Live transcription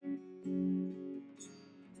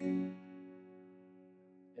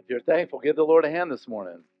If you're thankful, give the Lord a hand this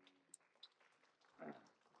morning.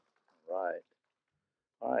 Right.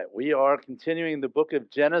 All right. We are continuing the book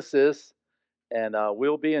of Genesis, and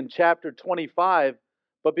we'll be in chapter 25.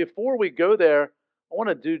 But before we go there, I want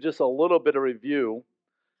to do just a little bit of review.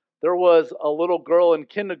 There was a little girl in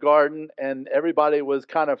kindergarten, and everybody was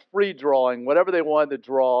kind of free drawing, whatever they wanted to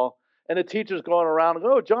draw. And the teacher's going around and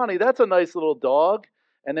go, "Oh, Johnny, that's a nice little dog."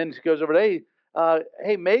 And then she goes over to,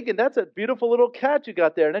 hey, Megan, that's a beautiful little cat you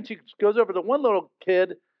got there. And then she goes over to one little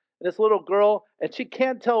kid, this little girl, and she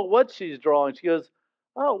can't tell what she's drawing. She goes,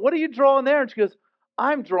 "Oh, what are you drawing there?" And she goes,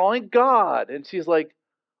 "I'm drawing God." And she's like,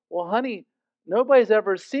 "Well, honey, nobody's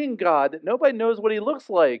ever seen God. Nobody knows what he looks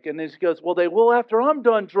like." And then she goes, "Well, they will after I'm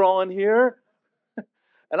done drawing here."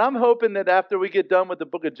 And I'm hoping that after we get done with the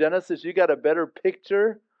book of Genesis, you got a better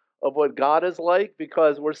picture of what God is like,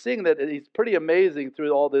 because we're seeing that he's pretty amazing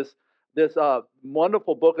through all this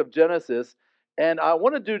wonderful book of Genesis. And I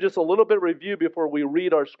want to do just a little bit of review before we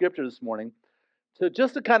read our scripture this morning. So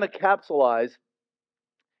just to kind of capsulize,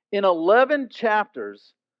 in 11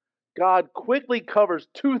 chapters, God quickly covers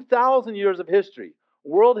 2,000 years of history,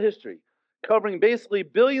 world history, covering basically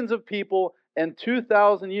billions of people and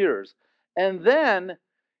 2,000 years. And then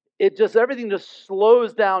everything just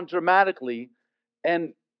slows down dramatically.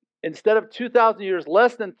 And instead of 2,000 years,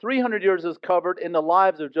 less than 300 years is covered in the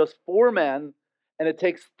lives of just four men, and it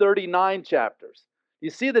takes 39 chapters.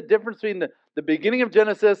 You see the difference between the beginning of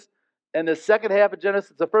Genesis and the second half of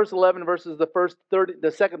Genesis, the first 11 versus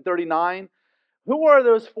the second 39. Who are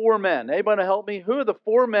those four men? Anybody help me? Who are the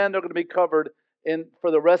four men that are going to be covered in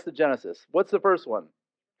for the rest of Genesis? What's the first one?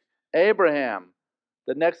 Abraham.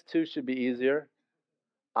 The next two should be easier.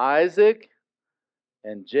 Isaac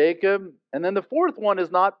and Jacob. And then the fourth one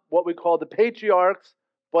is not what we call the patriarchs,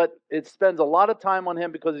 but it spends a lot of time on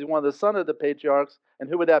him because he's one of the sons of the patriarchs. And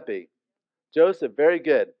who would that be? Joseph. Very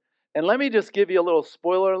good. And let me just give you a little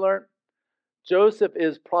spoiler alert. Joseph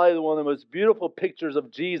is probably one of the most beautiful pictures of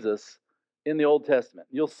Jesus in the Old Testament.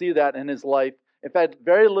 You'll see that in his life. In fact,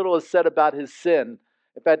 very little is said about his sin.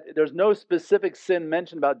 In fact, there's no specific sin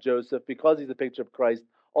mentioned about Joseph because he's a picture of Christ,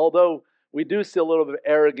 although we do see a little bit of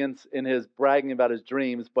arrogance in his bragging about his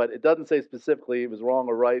dreams, but it doesn't say specifically he was wrong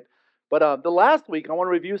or right. But the last week, I want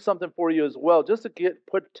to review something for you as well, just to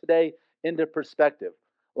put today into perspective.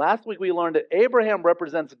 Last week, we learned that Abraham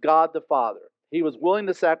represents God the Father. He was willing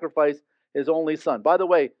to sacrifice his only son. By the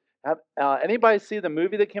way, have anybody see the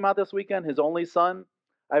movie that came out this weekend, His Only Son?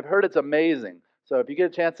 I've heard it's amazing. So if you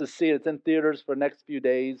get a chance to see it, it's in theaters for the next few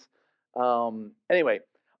days. Anyway,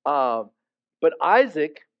 but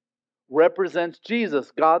Isaac represents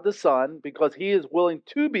Jesus, God the Son, because he is willing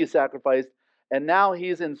to be sacrificed, and now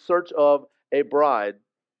he's in search of a bride.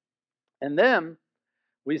 And then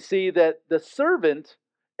we see that the servant,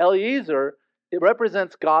 Eliezer, it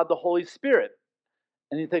represents God the Holy Spirit.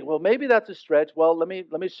 And you think, well, maybe that's a stretch. Well, let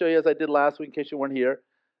me show you, as I did last week in case you weren't here.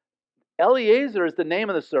 Eliezer is the name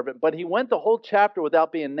of the servant, but he went the whole chapter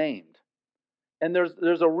without being named. And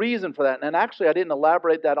there's a reason for that. And actually, I didn't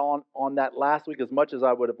elaborate that on that last week as much as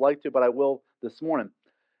I would have liked to, but I will this morning.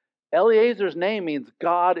 Eliezer's name means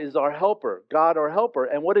God is our helper, God our helper.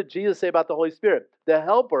 And what did Jesus say about the Holy Spirit? The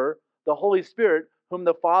helper, the Holy Spirit, whom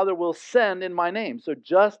the Father will send in my name. So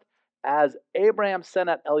just as Abraham sent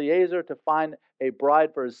out Eliezer to find a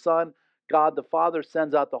bride for his son, God the Father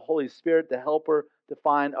sends out the Holy Spirit, the helper, to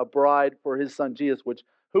find a bride for his son Jesus,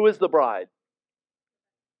 who is the bride?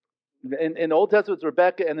 In the Old Testament, it's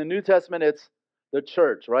Rebecca. In the New Testament, it's the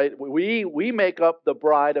church, right? We make up the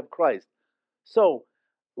bride of Christ. So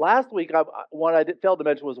last week, what I failed to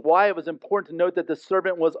mention was why it was important to note that the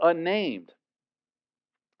servant was unnamed.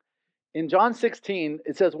 In John 16,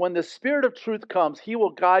 it says, "When the Spirit of truth comes, he will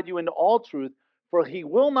guide you into all truth, for he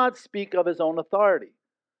will not speak of his own authority."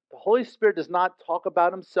 The Holy Spirit does not talk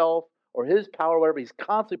about himself or his power, or whatever. He's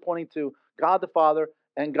constantly pointing to God the Father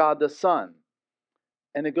and God the Son.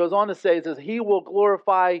 And it goes on to say, it says, he will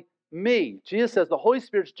glorify me. Jesus says the Holy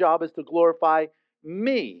Spirit's job is to glorify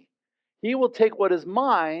me. He will take what is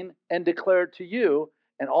mine and declare it to you,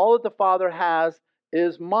 and all that the Father has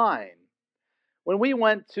is mine. When we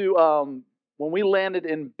landed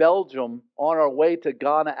in Belgium on our way to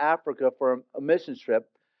Ghana, Africa for a mission trip,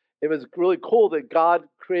 it was really cool that God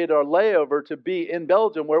created our layover to be in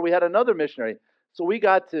Belgium, where we had another missionary. So we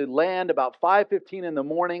got to land about 5:15 in the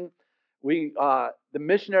morning. The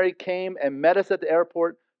missionary came and met us at the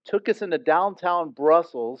airport, took us into downtown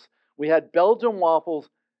Brussels. We had Belgian waffles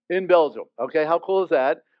in Belgium. Okay, how cool is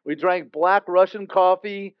that? We drank black Russian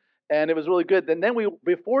coffee, and it was really good. And then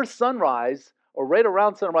before sunrise, or right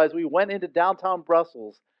around sunrise, we went into downtown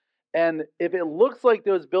Brussels. And if it looks like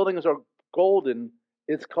those buildings are golden,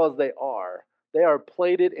 It's because they are. They are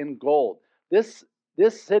plated in gold. This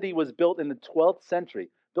this city was built in the 12th century,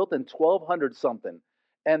 built in 1200 something,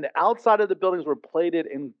 and the outside of the buildings were plated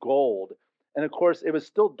in gold. And of course, it was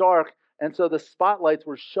still dark, and so the spotlights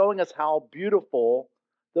were showing us how beautiful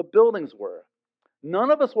the buildings were.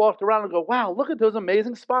 None of us walked around and go, "Wow, look at those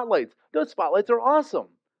amazing spotlights. Those spotlights are awesome."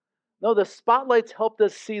 No, the spotlights helped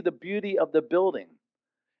us see the beauty of the building.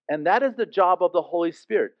 And that is the job of the Holy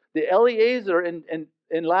Spirit. The Eliezer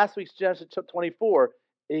in last week's Genesis 24,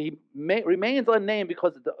 remains unnamed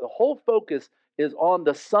because the whole focus is on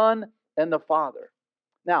the Son and the Father.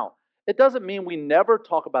 Now, it doesn't mean we never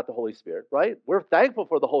talk about the Holy Spirit, right? We're thankful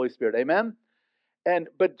for the Holy Spirit, amen?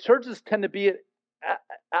 But churches tend to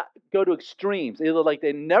go to extremes. Either like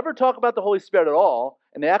they never talk about the Holy Spirit at all,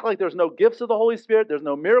 and they act like there's no gifts of the Holy Spirit, there's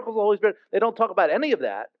no miracles of the Holy Spirit. They don't talk about any of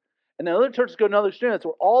that. And then other churches go to another extreme. That's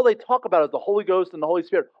where all they talk about is the Holy Ghost and the Holy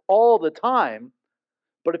Spirit all the time.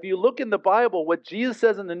 But if you look in the Bible, what Jesus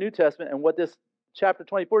says in the New Testament and what this chapter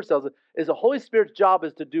 24 tells us is the Holy Spirit's job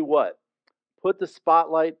is to do what? Put the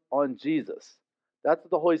spotlight on Jesus. That's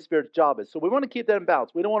what the Holy Spirit's job is. So we want to keep that in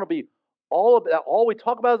balance. We don't want to be all we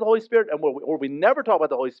talk about is the Holy Spirit, or we never talk about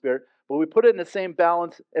the Holy Spirit, but we put it in the same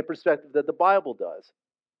balance and perspective that the Bible does.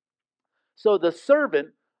 So the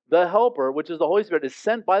servant, the helper, which is the Holy Spirit, is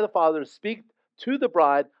sent by the Father to speak to the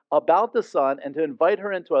bride about the Son and to invite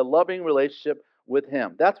her into a loving relationship with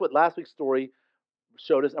Him. That's what last week's story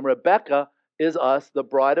showed us. And Rebecca is us, the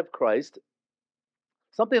bride of Christ.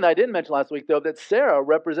 Something that I didn't mention last week, though, that Sarah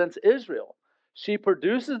represents Israel. She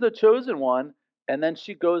produces the chosen one, and then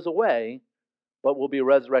she goes away, but will be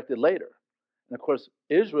resurrected later. And of course,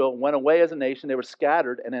 Israel went away as a nation. They were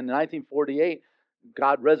scattered. And in 1948,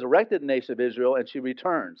 God resurrected the nation of Israel, and she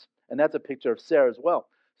returns. And that's a picture of Sarah as well.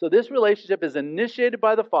 So this relationship is initiated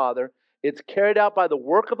by the Father. It's carried out by the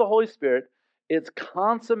work of the Holy Spirit. It's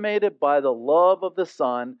consummated by the love of the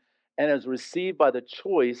Son, and is received by the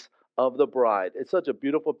choice of the bride. It's such a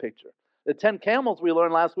beautiful picture. The 10 camels we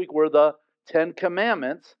learned last week were the 10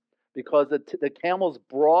 commandments, because the camels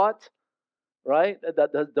brought, right,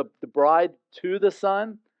 the bride to the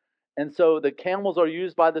Son. And so the camels are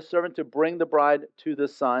used by the servant to bring the bride to the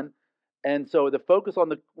Son. And so the focus on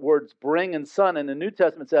the words bring and son in the New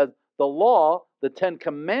Testament says the law, the 10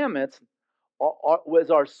 commandments, was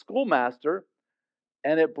our schoolmaster,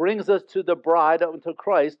 and it brings us to the bride, unto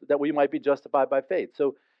Christ, that we might be justified by faith.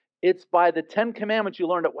 So it's by the 10 commandments you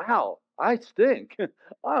learn that, wow, I stink.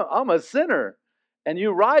 I'm a sinner. And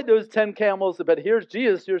you ride those 10 camels, but here's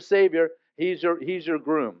Jesus, your Savior. He's your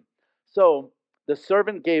groom. So the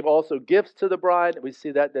servant gave also gifts to the bride. We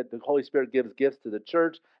see that the Holy Spirit gives gifts to the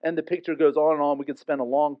church. And the picture goes on and on. We could spend a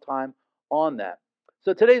long time on that.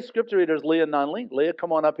 So today's scripture reader is Leah Nunley. Leah,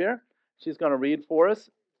 come on up here. She's going to read for us.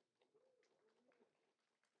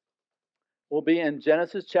 We'll be in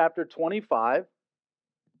Genesis chapter 25.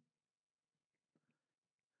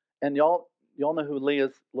 And y'all know who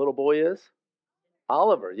Leah's little boy is?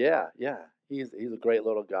 Oliver. Yeah. He's a great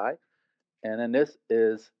little guy. And then this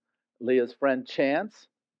is Leah's friend Chance.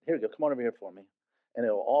 Here we go. Come on over here for me. And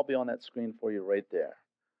it'll all be on that screen for you right there.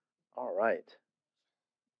 All right.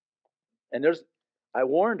 And I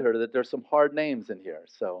warned her that there's some hard names in here.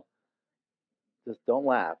 So just don't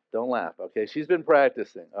laugh. Don't laugh. Okay. She's been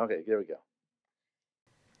practicing. Okay. Here we go.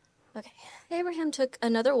 Okay. Abraham took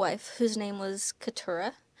another wife whose name was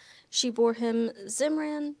Keturah. She bore him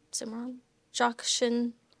Zimran,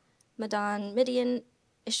 Jokshan, Medan, Midian,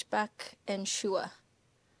 Ishbak, and Shua.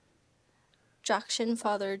 Jokshan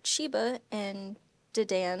fathered Sheba and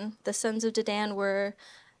Dedan. The sons of Dedan were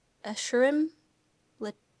Ashurim,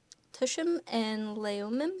 Letushim, and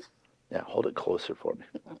Leumim. Yeah, hold it closer for me.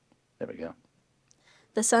 There we go.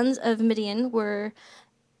 The sons of Midian were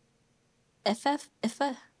Epher,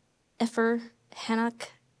 Hanok,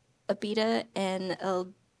 Abida, and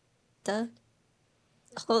Eldah.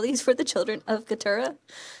 All these were the children of Keturah.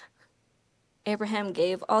 Abraham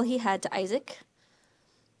gave all he had to Isaac.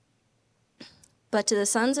 But to the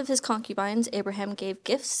sons of his concubines, Abraham gave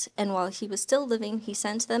gifts, and while he was still living, he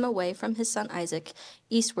sent them away from his son Isaac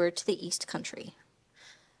eastward to the east country.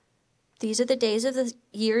 These are the days of the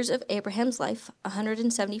years of Abraham's life,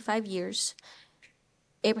 175 years.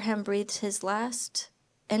 Abraham breathed his last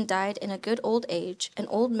and died in a good old age, an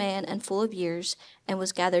old man and full of years, and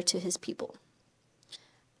was gathered to his people.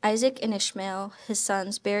 Isaac and Ishmael, his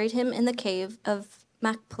sons, buried him in the cave of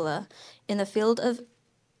Machpelah, in the field of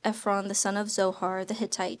Ephron, the son of Zohar, the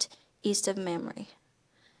Hittite, east of Mamre.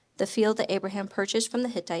 The field that Abraham purchased from the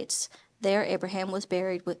Hittites, there Abraham was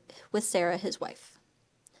buried with Sarah, his wife.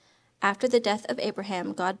 After the death of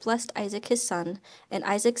Abraham, God blessed Isaac his son, and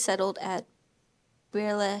Isaac settled at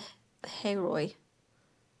Beer-lahai-roi.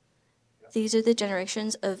 These are the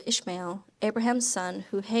generations of Ishmael, Abraham's son,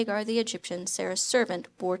 who Hagar the Egyptian, Sarah's servant,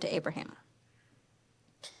 bore to Abraham.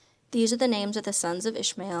 These are the names of the sons of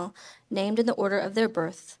Ishmael, named in the order of their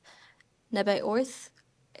birth: Nebaioth,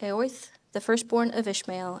 Eoth, the firstborn of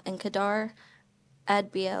Ishmael, and Kedar,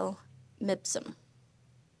 Adbeel, Mibsam.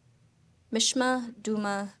 Mishma,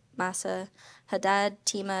 Duma, Massa, Hadad,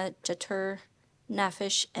 Tema, Jetur,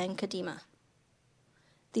 Naphish, and Kedema.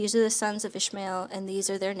 These are the sons of Ishmael, and these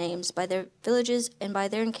are their names, by their villages and by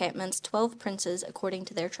their encampments, 12 princes according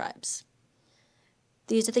to their tribes.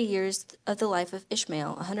 These are the years of the life of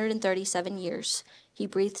Ishmael, 137 years. He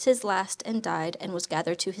breathed his last and died, and was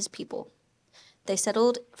gathered to his people. They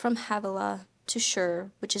settled from Havilah to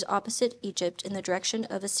Shur, which is opposite Egypt in the direction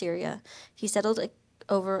of Assyria. He settled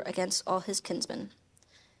over against all his kinsmen.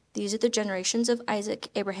 These are the generations of Isaac,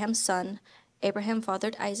 Abraham's son. Abraham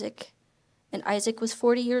fathered Isaac, and Isaac was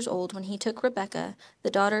 40 years old when he took Rebekah,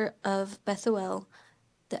 the daughter of Bethuel,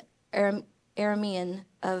 the Aramean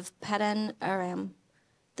of Paddan Aram,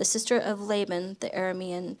 the sister of Laban the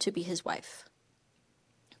Aramean, to be his wife.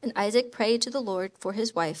 And Isaac prayed to the Lord for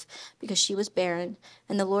his wife, because she was barren,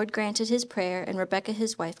 and the Lord granted his prayer, and Rebekah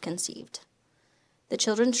his wife conceived. The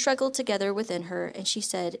children struggled together within her, and she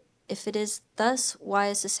said, "If it is thus, why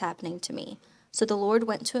is this happening to me?" So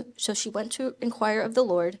she went to inquire of the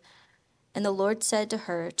Lord, and the Lord said to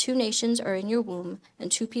her, "Two nations are in your womb, and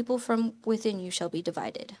two people from within you shall be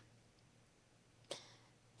divided.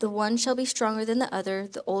 The one shall be stronger than the other,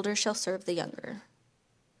 the older shall serve the younger."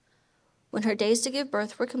 When her days to give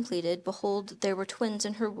birth were completed, behold, there were twins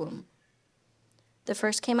in her womb. The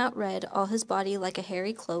first came out red, all his body like a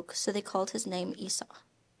hairy cloak, so they called his name Esau.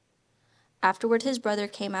 Afterward his brother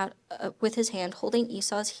came out with his hand holding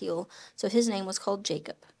Esau's heel, so his name was called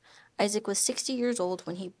Jacob. Isaac was 60 years old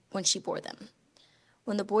when she bore them.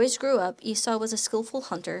 When the boys grew up, Esau was a skillful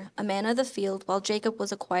hunter, a man of the field, while Jacob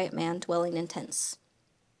was a quiet man dwelling in tents.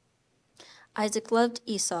 Isaac loved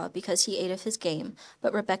Esau because he ate of his game,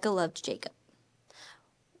 but Rebekah loved Jacob.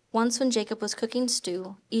 Once when Jacob was cooking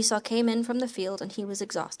stew, Esau came in from the field, and he was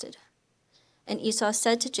exhausted. And Esau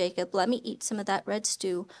said to Jacob, "Let me eat some of that red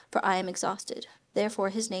stew, for I am exhausted." Therefore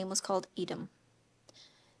his name was called Edom.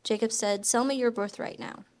 Jacob said, "Sell me your birthright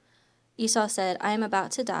now." Esau said, "I am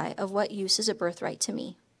about to die. Of what use is a birthright to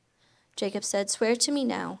me?" Jacob said, "Swear to me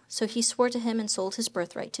now." So he swore to him and sold his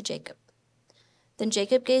birthright to Jacob. Then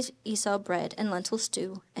Jacob gave Esau bread and lentil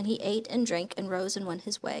stew, and he ate and drank and rose and went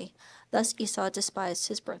his way. Thus Esau despised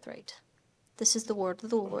his birthright. This is the word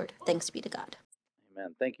of the Lord. Thanks be to God.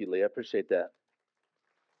 Amen. Thank you, Lee. I appreciate that.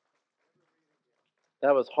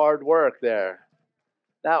 That was hard work there.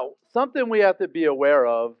 Now, something we have to be aware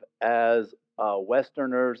of as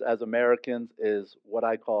Westerners, as Americans, is what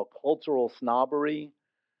I call cultural snobbery.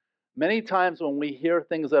 Many times when we hear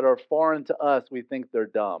things that are foreign to us, we think they're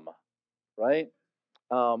dumb, right?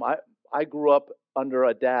 Um, I I grew up under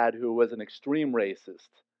a dad who was an extreme racist,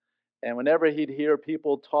 and whenever he'd hear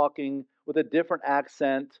people talking with a different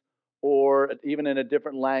accent or even in a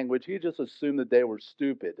different language, he just assumed that they were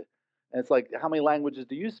stupid. And it's like, how many languages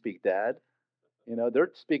do you speak, Dad? You know,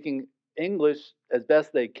 they're speaking English as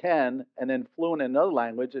best they can and then fluent in another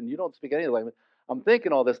language, and you don't speak any language. I'm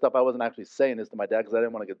thinking all this stuff. I wasn't actually saying this to my dad because I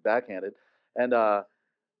didn't want to get backhanded. And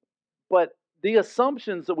but the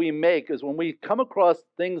assumptions that we make is when we come across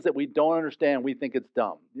things that we don't understand, we think it's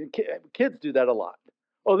dumb. Kids do that a lot.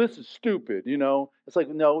 Oh, this is stupid. You know, it's like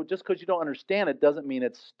no, just because you don't understand it doesn't mean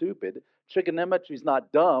it's stupid. Trigonometry is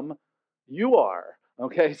not dumb. You are.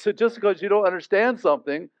 Okay, so just because you don't understand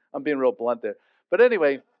something, I'm being real blunt there. But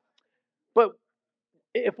anyway, but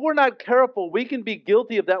if we're not careful, we can be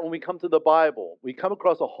guilty of that when we come to the Bible. We come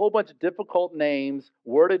across a whole bunch of difficult names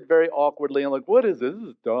worded very awkwardly and like, what is this? This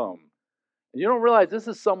is dumb. And you don't realize this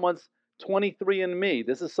is someone's 23andMe.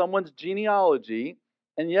 This is someone's genealogy.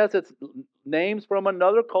 And yes, it's names from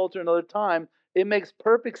another culture, another time. It makes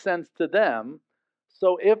perfect sense to them.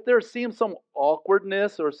 So if there seems some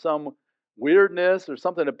awkwardness or some weirdness or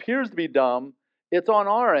something that appears to be dumb, it's on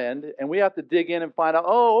our end, and we have to dig in and find out,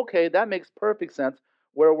 oh, okay, that makes perfect sense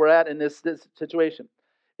where we're at in this situation.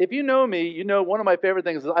 If you know me, you know one of my favorite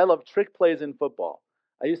things is I love trick plays in football.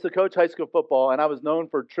 I used to coach high school football, and I was known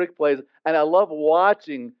for trick plays, and I love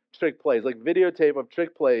watching trick plays, like videotape of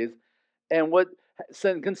trick plays. And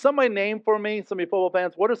can somebody name for me, some of you football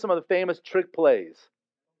fans, what are some of the famous trick plays?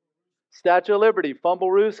 Statue of Liberty,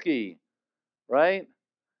 Fumblerooski, right?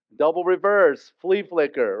 Double reverse, flea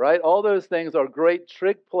flicker, right? All those things are great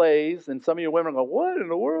trick plays, and some of you women go, what in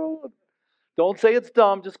the world? Don't say it's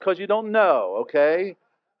dumb just because you don't know, okay?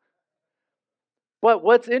 But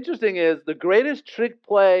what's interesting is the greatest trick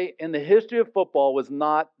play in the history of football was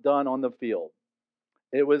not done on the field.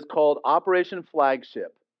 It was called Operation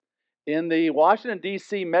Flagship. In the Washington,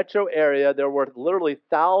 D.C. metro area, there were literally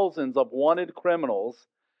thousands of wanted criminals.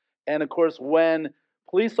 And of course, when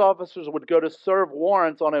police officers would go to serve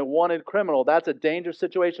warrants on a wanted criminal, that's a dangerous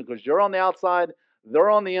situation because you're on the outside, they're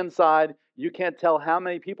on the inside. You can't tell how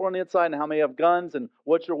many people are on the inside and how many have guns and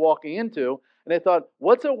what you're walking into. And they thought,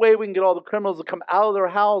 what's a way we can get all the criminals to come out of their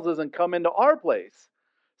houses and come into our place?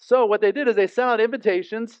 So what they did is they sent out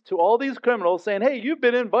invitations to all these criminals saying, hey, you've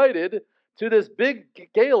been invited to this big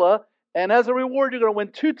gala, and as a reward, you're going to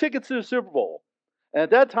win 2 tickets to the Super Bowl. And at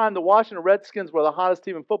that time, the Washington Redskins were the hottest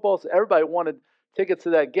team in football, so everybody wanted tickets to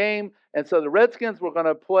that game. And so the Redskins were going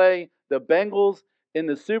to play the Bengals in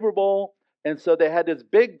the Super Bowl. And so they had this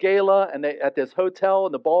big gala and they at this hotel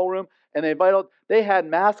in the ballroom, and they had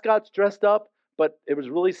mascots dressed up, but it was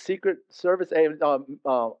really Secret Service,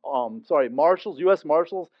 Marshals, U.S.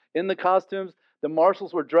 Marshals in the costumes. The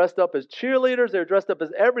marshals were dressed up as cheerleaders. They were dressed up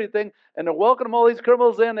as everything, and they're welcoming all these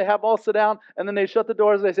criminals in. They have them all sit down, and then they shut the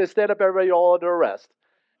doors and they say, "Stand up, everybody! You're all under arrest."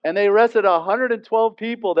 And they arrested 112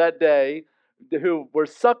 people that day who were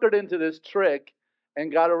suckered into this trick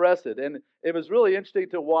and got arrested. And it was really interesting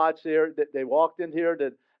to watch here. That they walked in here,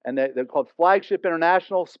 and they're called Flagship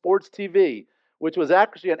International Sports TV, which was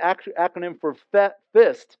actually an acronym for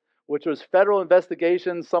FIST, which was Federal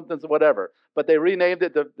Investigations, something, whatever. But they renamed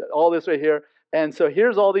it to all this right here. And so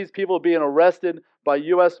here's all these people being arrested by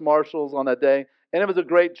U.S. Marshals on that day. And it was a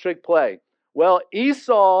great trick play. Well,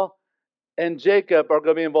 Esau and Jacob are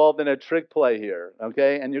going to be involved in a trick play here,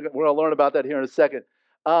 okay? And we're going to learn about that here in a second.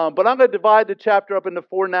 But I'm going to divide the chapter up into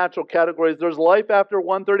 4 natural categories. There's life after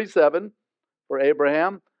 137 for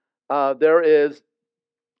Abraham. There is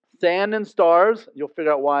sand and stars. You'll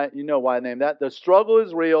figure out why. You know why I named that. The struggle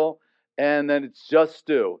is real. And then it's just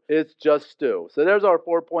stew. It's just stew. So there's our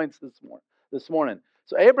 4 points this morning.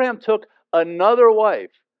 So Abraham took another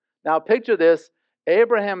wife. Now picture this.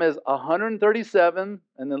 Abraham is 137,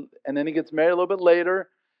 and then he gets married a little bit later.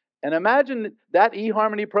 And imagine that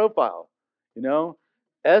eHarmony profile. You know,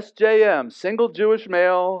 SJM, single Jewish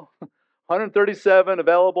male, 137,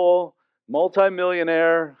 available,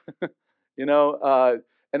 multimillionaire, you know,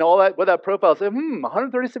 and all that, with that profile, say,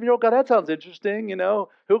 137-year-old guy, that sounds interesting, you know.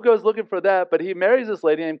 Who goes looking for that? But he marries this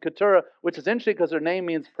lady named Keturah, which is interesting because her name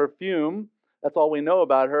means perfume. That's all we know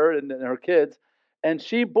about her and her kids. And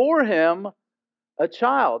she bore him a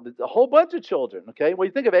child, a whole bunch of children, okay? Well,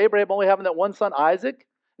 you think of Abraham only having that one son, Isaac.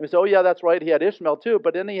 And we say, oh, yeah, that's right. He had Ishmael too,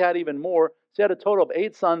 but then he had even more. So he had a total of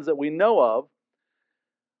 8 sons that we know of.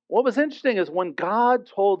 What was interesting is when God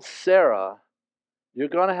told Sarah, you're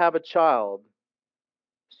going to have a child,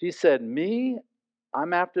 she said, me,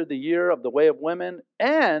 I'm after the year of the way of women.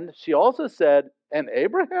 And she also said, and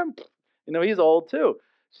Abraham, you know, he's old too.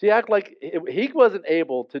 She acted like he wasn't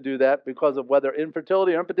able to do that because of whether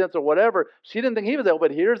infertility or impotence or whatever. She didn't think he was able,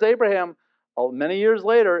 but here's Abraham many years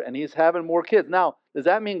later, and he's having more kids. Now, does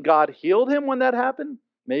that mean God healed him when that happened?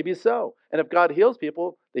 Maybe so. And if God heals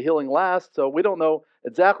people, the healing lasts. So we don't know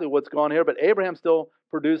exactly what's going on here, but Abraham's still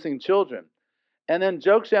producing children. And then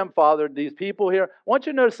Jokshan fathered these people here. I want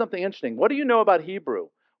you to notice something interesting. What do you know about Hebrew?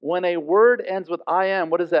 When a word ends with I am,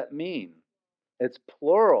 what does that mean? It's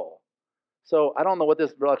plural. So I don't know what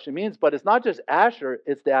this actually means, but it's not just Asher,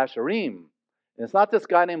 it's the Asherim. And it's not this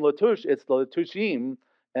guy named Latush, it's the Latushim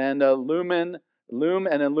and Lum and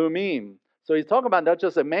then Lumim. So he's talking about not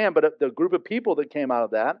just a man, but the group of people that came out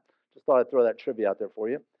of that. Just thought I'd throw that trivia out there for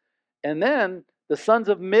you. And then the sons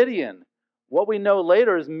of Midian. What we know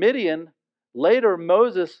later is Midian. Later,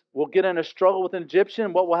 Moses will get in a struggle with an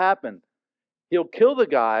Egyptian. What will happen? He'll kill the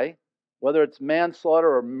guy, whether it's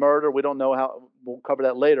manslaughter or murder. We don't know how. We'll cover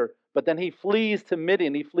that later. But then he flees to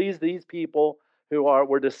Midian. He flees these people who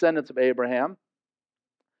were descendants of Abraham.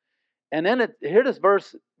 And then here this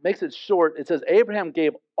verse makes it short. It says, Abraham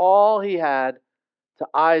gave all he had to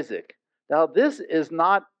Isaac. Now, this is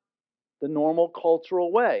not the normal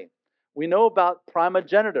cultural way. We know about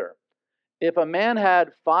primogeniture. If a man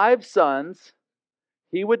had 5 sons,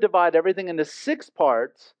 he would divide everything into 6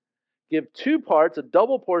 parts, give 2 parts, a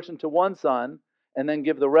double portion to one son, and then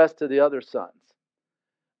give the rest to the other sons.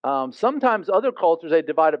 Sometimes other cultures, they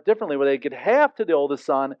divide up differently, where they give half to the oldest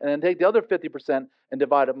son and then take the other 50% and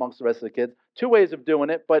divide it amongst the rest of the kids. 2 ways of doing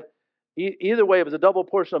it, but either way, it was a double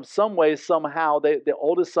portion of some way, somehow. The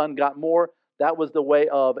oldest son got more. That was the way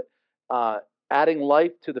of adding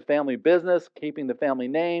life to the family business, keeping the family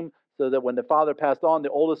name, so that when the father passed on, the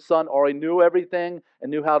oldest son already knew everything and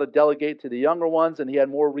knew how to delegate to the younger ones, and he had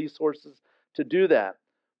more resources to do that.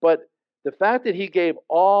 But The fact that he gave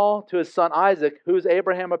all to his son Isaac, who's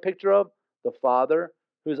Abraham a picture of? The father.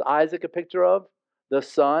 Who's Isaac a picture of? The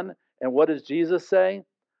son. And what does Jesus say?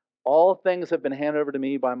 All things have been handed over to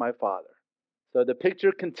me by my Father. So the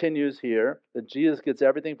picture continues here that Jesus gets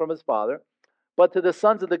everything from his Father. But to the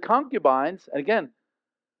sons of the concubines, and again,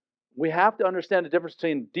 we have to understand the difference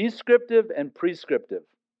between descriptive and prescriptive.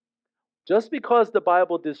 Just because the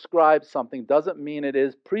Bible describes something doesn't mean it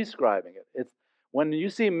is prescribing it. It's when you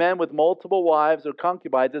see men with multiple wives or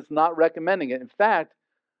concubines, it's not recommending it. In fact,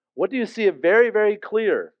 what do you see? It very, very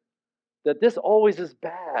clear that this always is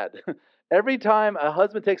bad. Every time a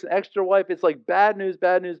husband takes an extra wife, it's like bad news,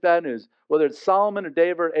 bad news, bad news. Whether it's Solomon or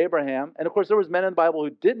David or Abraham. And of course, there was men in the Bible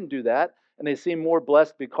who didn't do that, and they seem more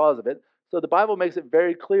blessed because of it. So the Bible makes it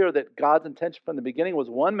very clear that God's intention from the beginning was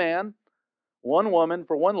one man, one woman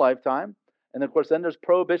for one lifetime. And of course, then there's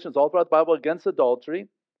prohibitions all throughout the Bible against adultery.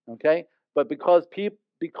 Okay? But because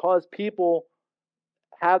people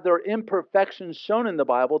have their imperfections shown in the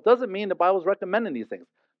Bible, doesn't mean the Bible's recommending these things.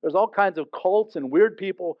 There's all kinds of cults and weird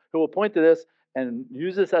people who will point to this and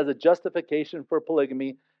use this as a justification for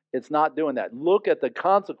polygamy. It's not doing that. Look at the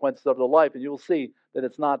consequences of the life, and you'll see that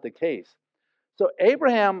it's not the case. So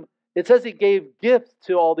Abraham, it says he gave gifts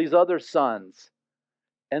to all these other sons.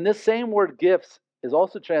 And this same word gifts is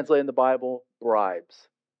also translated in the Bible bribes.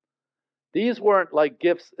 These weren't like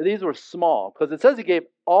gifts, these were small, because it says he gave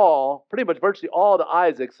all, pretty much virtually all to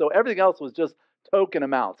Isaac, so everything else was just token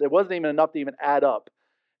amounts. It wasn't even enough to even add up.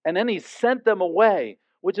 And then he sent them away,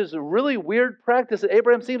 which is a really weird practice that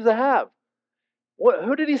Abraham seems to have.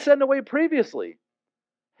 Who did he send away previously?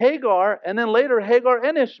 Hagar, and then later Hagar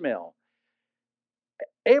and Ishmael.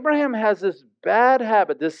 Abraham has this bad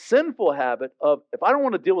habit, this sinful habit of, if I don't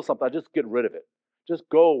want to deal with something, I just get rid of it. Just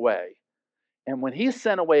go away. And when he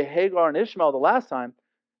sent away Hagar and Ishmael the last time,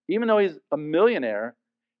 even though he's a millionaire,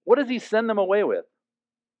 what does he send them away with?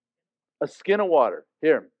 A skin of water.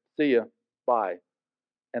 Here, see ya, bye.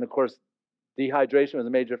 And of course, dehydration was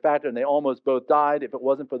a major factor, and they almost both died if it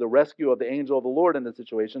wasn't for the rescue of the angel of the Lord in the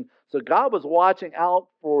situation. So God was watching out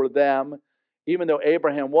for them, even though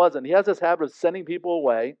Abraham wasn't. He has this habit of sending people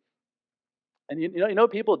away. And you know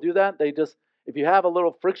people do that? They just, if you have a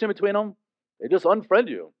little friction between them, they just unfriend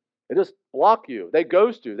you. They just block you. They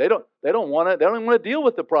ghost you. They don't want to, they don't even want to deal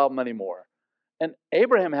with the problem anymore. And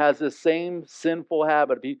Abraham has this same sinful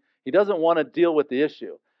habit. He doesn't want to deal with the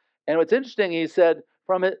issue. And what's interesting, he said,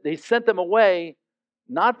 he sent them away,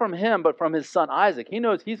 not from him, but from his son Isaac. He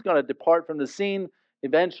knows he's going to depart from the scene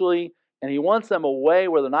eventually, and he wants them away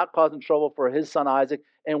where they're not causing trouble for his son Isaac.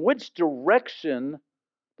 And which direction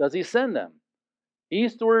does he send them?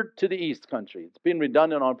 Eastward to the east country. It's being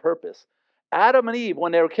redundant on purpose. Adam and Eve,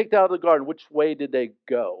 when they were kicked out of the garden, which way did they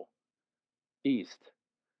go? East.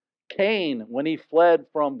 Cain, when he fled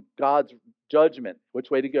from God's judgment,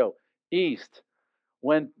 which way to go? East.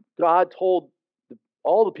 When God told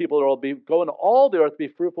all the people there will go into all the earth, be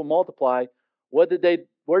fruitful, multiply, where did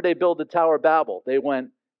they build the Tower of Babel? They went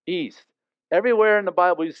east. Everywhere in the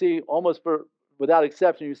Bible you see, almost without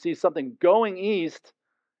exception, you see something going east.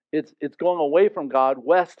 It's going away from God.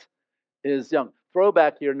 West is young.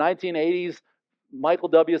 Throwback here, 1980s Michael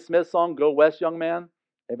W. Smith song, Go West, Young Man.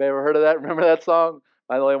 Anybody ever heard of that? Remember that song?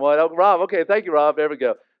 By the way, Rob, okay, thank you, Rob. There we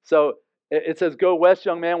go. So it says, Go West,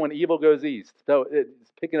 young man, when evil goes east. So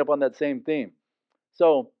it's picking up on that same theme.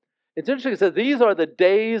 So it's interesting. It says, these are the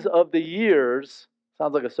days of the years.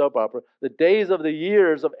 Sounds like a soap opera. The days of the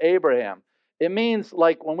years of Abraham. It means,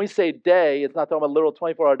 like, when we say day, it's not talking about a literal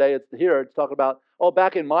 24-hour day. It's talking about,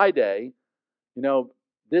 back in my day,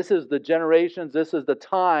 this is the generations, this is the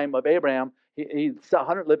time of Abraham. He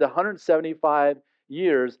lived 175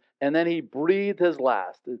 years, and then he breathed his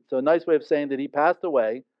last. It's a nice way of saying that he passed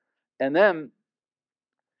away. And then,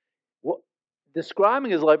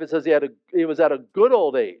 describing his life, it says he was at a good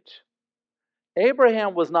old age.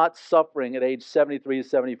 Abraham was not suffering at age 73,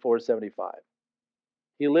 74, 75.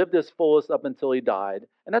 He lived his fullest up until he died.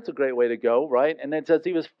 And that's a great way to go, right? And then it says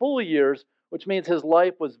he was full of years, which means his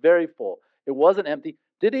life was very full. It wasn't empty.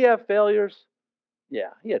 Did he have failures?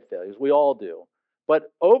 Yeah, he had failures. We all do.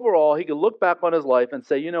 But overall, he could look back on his life and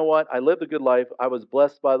say, you know what? I lived a good life. I was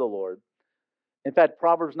blessed by the Lord. In fact,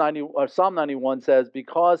 Psalm 91 says,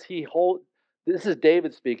 this is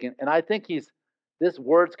David speaking, and I think this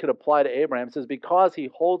words could apply to Abraham. It says, because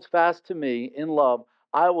he holds fast to me in love,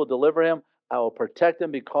 I will deliver him. I will protect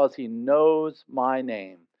him because he knows my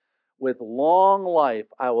name. With long life,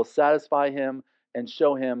 I will satisfy him and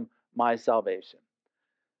show him my salvation.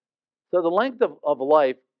 So the length of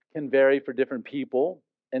life can vary for different people.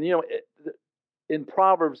 And, in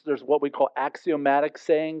Proverbs, there's what we call axiomatic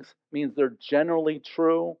sayings, means they're generally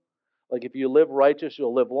true. Like if you live righteous,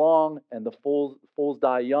 you'll live long, and the fools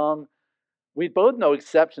die young. We both know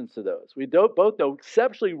exceptions to those. We both know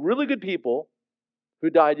exceptionally really good people who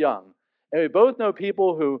died young. And we both know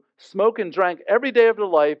people who smoke and drank every day of their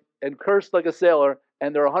life and cursed like a sailor,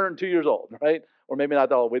 and they're 102 years old, right? Or maybe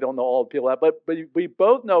not all. We don't know all the people that, but we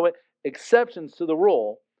both know it, exceptions to the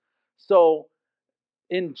rule. So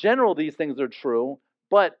in general, these things are true,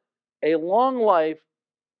 but a long life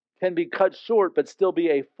can be cut short, but still be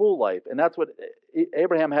a full life. And that's what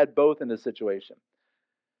Abraham had both in this situation.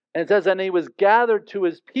 And it says, and he was gathered to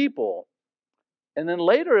his people. And then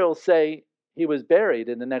later it'll say he was buried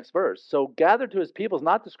in the next verse. So gathered to his people is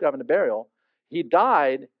not describing the burial. He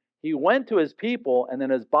died, he went to his people, and then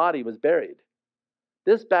his body was buried.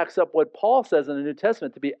 This backs up what Paul says in the New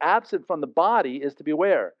Testament. To be absent from the body is to be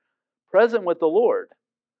where? Present with the Lord.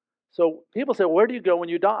 So people say, where do you go when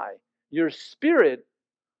you die? Your spirit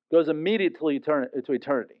goes immediately to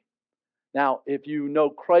eternity. Now, if you know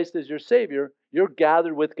Christ as your Savior, you're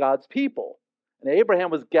gathered with God's people. And Abraham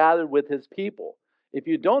was gathered with his people. If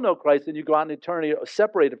you don't know Christ, then you go out in eternity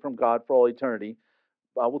separated from God for all eternity.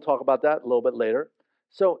 We'll talk about that a little bit later.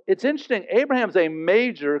 So it's interesting. Abraham's a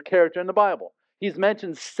major character in the Bible. He's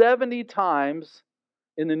mentioned 70 times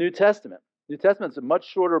in the New Testament. New Testament's a much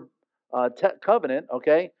shorter covenant,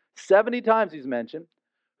 okay? 70 times he's mentioned.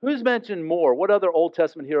 Who's mentioned more? What other Old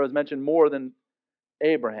Testament hero is mentioned more than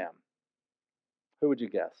Abraham? Who would you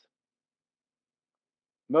guess?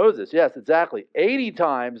 Moses, yes, exactly. 80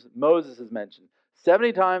 times Moses is mentioned.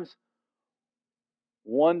 70 times,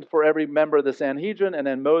 one for every member of the Sanhedrin, and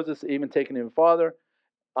then Moses even taken even farther.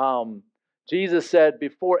 Jesus said,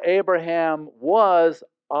 before Abraham was,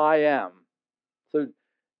 I am. So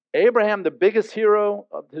Abraham, the biggest hero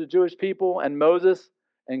of the Jewish people, and Moses,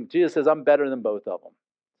 and Jesus says, I'm better than both of them.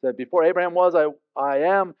 So before Abraham was, I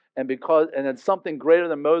am, and then something greater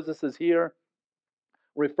than Moses is here,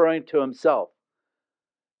 referring to himself.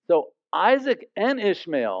 So Isaac and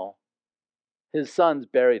Ishmael, his sons,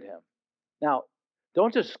 buried him. Now,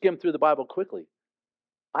 don't just skim through the Bible quickly.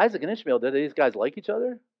 Isaac and Ishmael, did these guys like each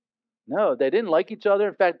other? No, they didn't like each other.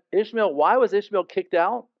 In fact, why was Ishmael kicked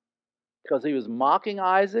out? Because he was mocking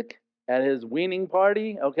Isaac at his weaning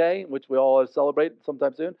party, okay, which we all celebrate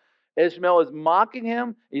sometime soon. Ishmael is mocking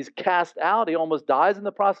him. He's cast out. He almost dies in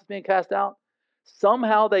the process of being cast out.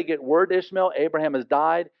 Somehow they get word to Ishmael, Abraham has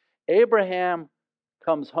died. Ishmael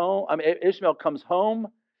comes home.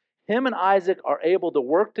 Him and Isaac are able to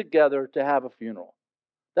work together to have a funeral.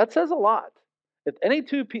 That says a lot. If any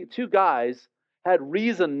two guys had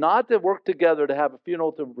reason not to work together to have a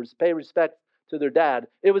funeral to pay respect to their dad,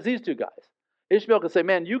 it was these two guys. Ishmael could say,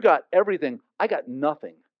 man, you got everything. I got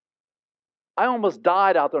nothing. I almost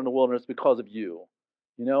died out there in the wilderness because of you.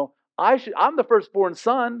 You know, I'm the firstborn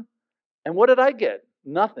son, and what did I get?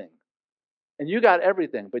 Nothing. And you got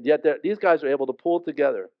everything, but yet these guys are able to pull it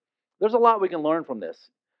together. There's a lot we can learn from this.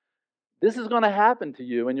 This is going to happen to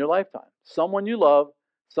you in your lifetime. Someone you love,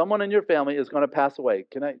 someone in your family is going to pass away.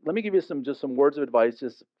 Let me give you some words of advice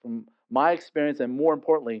just from my experience, and more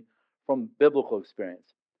importantly, from biblical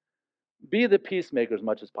experience. Be the peacemaker as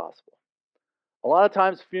much as possible. A lot of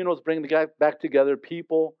times funerals bring back together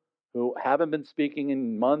people who haven't been speaking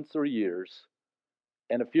in months or years,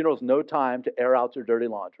 and a funeral is no time to air out your dirty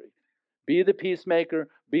laundry. Be the peacemaker,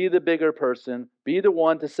 be the bigger person, be the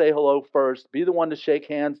one to say hello first, be the one to shake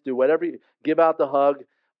hands, do whatever, give out the hug,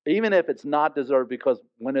 even if it's not deserved, because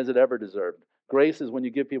when is it ever deserved? Grace is when you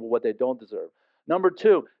give people what they don't deserve. Number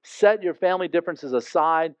two, set your family differences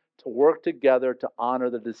aside to work together to honor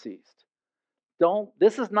the deceased.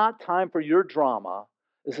 This is not time for your drama.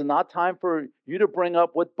 This is not time for you to bring up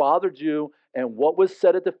what bothered you and what was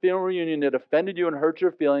said at the funeral reunion that offended you and hurt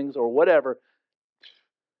your feelings or whatever.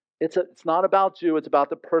 It's not about you. It's about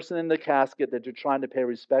the person in the casket that you're trying to pay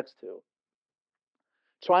respects to.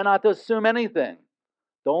 Try not to assume anything.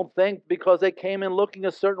 Don't think because they came in looking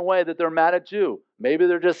a certain way that they're mad at you. Maybe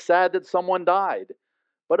they're just sad that someone died.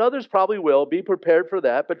 But others probably will. Be prepared for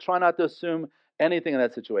that, but try not to assume anything in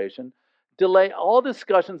that situation. Delay all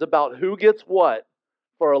discussions about who gets what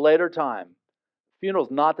for a later time. Funeral's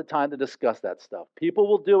not the time to discuss that stuff. People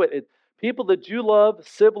will do it. People that you love,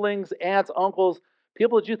 siblings, aunts, uncles,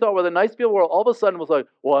 people that you thought were the nice people, were all of a sudden was like,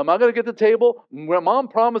 well, am I going to get the table? Mom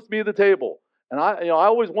promised me the table. And I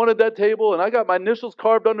always wanted that table, and I got my initials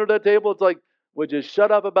carved under that table. It's like, would you shut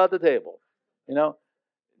up about the table?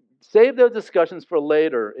 Save those discussions for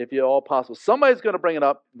later if at all possible. Somebody's going to bring it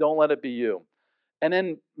up. Don't let it be you. And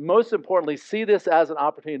then, most importantly, see this as an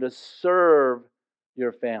opportunity to serve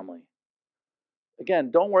your family.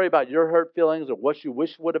 Again, don't worry about your hurt feelings or what you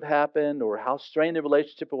wish would have happened or how strained the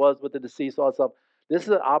relationship was with the deceased, all that stuff. This is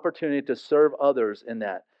an opportunity to serve others in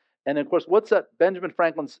that. And of course, what's that? Benjamin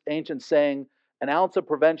Franklin's ancient saying, an ounce of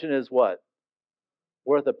prevention is what?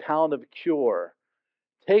 Worth a pound of cure.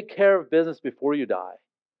 Take care of business before you die.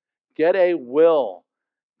 Get a will,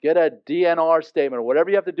 get a DNR statement, or whatever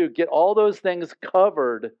you have to do. Get all those things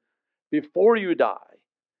covered before you die.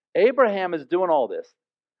 Abraham is doing all this.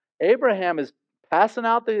 Abraham is passing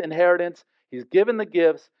out the inheritance. He's giving the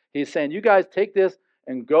gifts. He's saying, you guys take this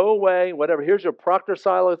and go away, whatever. Here's your Proctor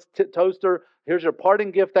Silas toaster. Here's your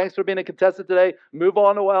parting gift. Thanks for being a contestant today. Move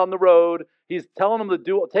on the road. He's telling them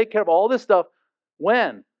to take care of all this stuff.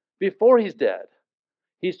 When? Before he's dead.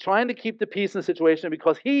 He's trying to keep the peace in the situation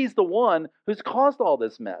because he's the one who's caused all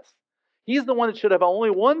this mess. He's the one that should have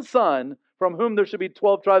only one son from whom there should be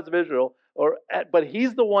 12 tribes of Israel. But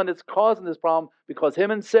he's the one that's causing this problem because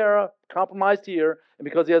him and Sarah compromised here, and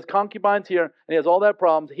because he has concubines here, and he has all that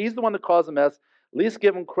problems. He's the one that caused the mess. At least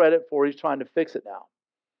give him credit for he's trying to fix it now.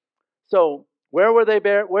 So where'd they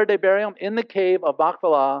bury him? In the cave of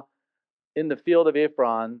Machpelah, in the field of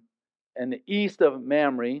Ephron, and the east of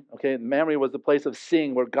Mamre. Okay, Mamre was the place of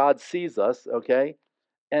seeing, where God sees us. Okay,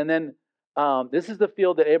 and then this is the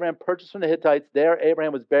field that Abraham purchased from the Hittites. There,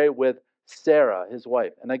 Abraham was buried with Sarah, his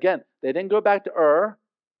wife. And again, they didn't go back to Ur.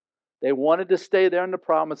 They wanted to stay there in the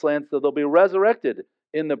promised land, so they'll be resurrected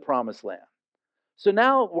in the promised land. So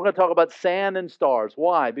now we're going to talk about sand and stars.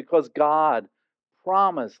 Why? Because God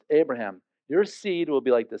promised Abraham, your seed will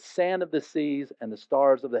be like the sand of the seas and the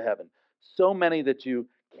stars of the heaven. So many that you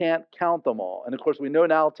can't count them all. And of course, we know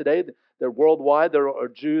now today that worldwide there are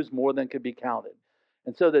Jews more than can be counted.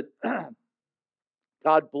 And so that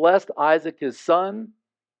God blessed Isaac, his son,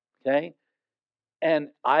 okay? And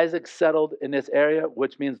Isaac settled in this area,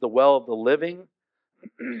 which means the well of the living.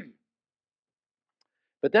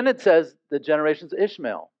 But then it says the generations of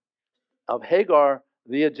Ishmael, of Hagar,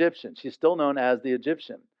 the Egyptian. She's still known as the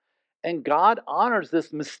Egyptian. And God honors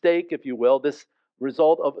this mistake, if you will, this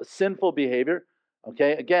result of sinful behavior.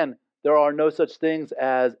 Okay, again, there are no such things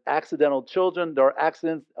as accidental children. There are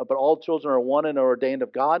accidents, but all children are one and are ordained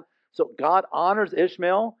of God. So God honors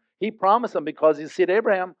Ishmael. He promised him because he's seed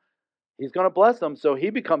Abraham. He's going to bless them. So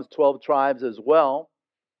he becomes 12 tribes as well.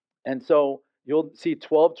 And so you'll see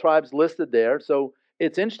 12 tribes listed there. So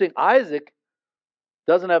it's interesting. Isaac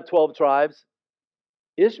doesn't have 12 tribes.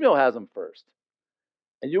 Ishmael has them first.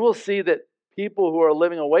 And you will see that people who are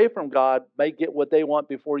living away from God may get what they want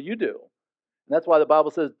before you do. And that's why the Bible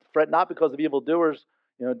says, fret not because of evildoers.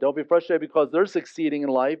 Don't be frustrated because they're succeeding in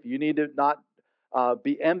life. You need to not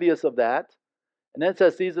be envious of that. And then it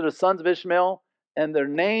says, these are the sons of Ishmael, and their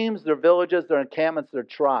names, their villages, their encampments, their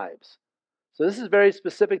tribes. So this is very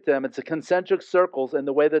specific to them. It's a concentric circles in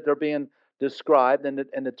the way that they're being described, and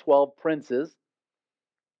the 12 princes.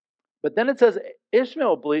 But then it says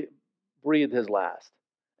Ishmael breathed his last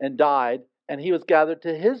and died, and he was gathered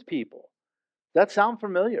to his people. Does that sound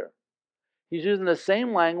familiar? He's using the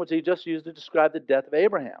same language he just used to describe the death of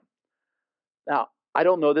Abraham. Now, I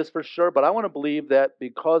don't know this for sure, but I want to believe that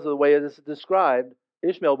because of the way this is described,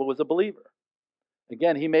 Ishmael was a believer.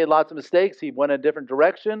 Again, he made lots of mistakes. He went a different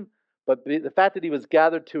direction. But the fact that he was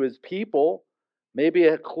gathered to his people may be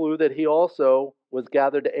a clue that he also was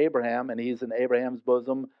gathered to Abraham, and he's in Abraham's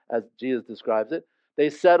bosom, as Jesus describes it. They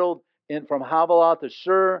settled in from Havilah to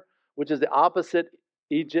Shur, which is the opposite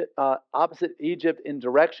Egypt in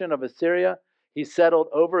direction of Assyria. He settled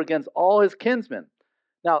over against all his kinsmen.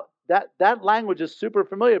 Now, that language is super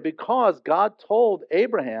familiar because God told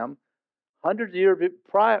Abraham 100 years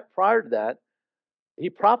prior to that, he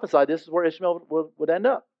prophesied this is where Ishmael would end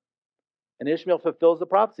up. And Ishmael fulfills the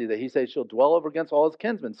prophecy that he says she'll dwell over against all his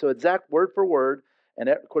kinsmen. So exact word for word. And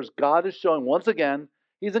of course, God is showing once again,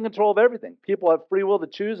 he's in control of everything. People have free will to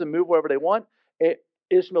choose and move wherever they want.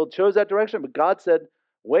 Ishmael chose that direction, but God said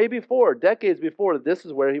way before, decades before, that this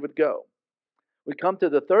is where he would go. We come to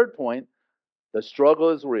the third point. The struggle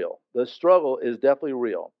is real. The struggle is definitely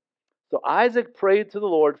real. So Isaac prayed to the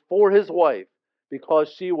Lord for his wife because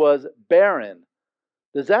she was barren.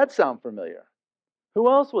 Does that sound familiar? Who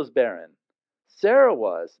else was barren? Sarah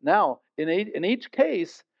was. Now, in each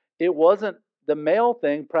case, it wasn't the male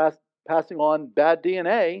thing passing on bad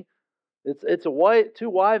DNA. It's two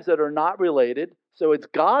wives that are not related. So it's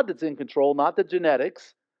God that's in control, not the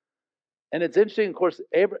genetics. And it's interesting, of course,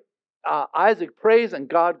 Isaac prays and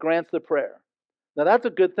God grants the prayer. Now, that's a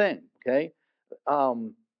good thing, okay?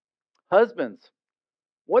 Husbands,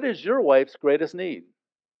 what is your wife's greatest need?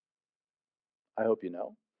 I hope you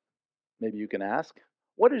know. Maybe you can ask.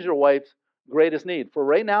 What is your wife's greatest need? For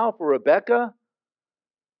right now, for Rebecca,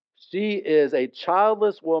 she is a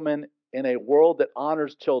childless woman in a world that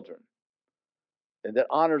honors children. and that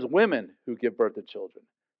honors women who give birth to children.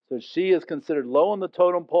 So she is considered low on the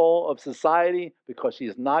totem pole of society because she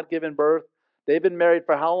has not given birth. They've been married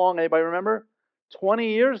for how long? Anybody remember?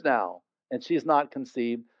 20 years now, and she's not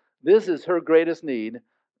conceived. This is her greatest need.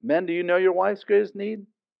 Men, do you know your wife's greatest need?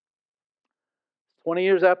 20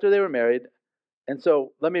 years after they were married. And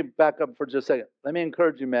so let me back up for just a second. Let me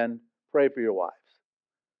encourage you, men, pray for your wives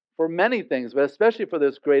for many things, but especially for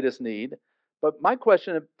this greatest need. But my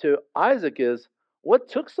question to Isaac is, what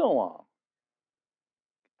took so long?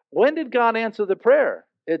 When did God answer the prayer?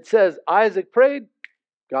 It says Isaac prayed,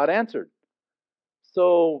 God answered.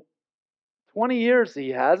 So 20 years he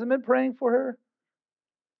hasn't been praying for her?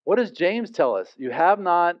 What does James tell us? You have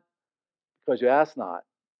not because you ask not.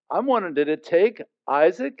 I'm wondering, did it take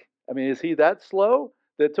Isaac? I mean, is he that slow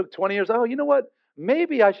that it took 20 years? Oh, you know what?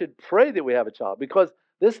 Maybe I should pray that we have a child because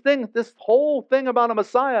this whole thing about a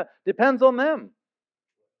Messiah depends on them.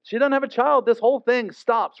 She doesn't have a child. This whole thing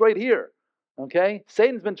stops right here. Okay?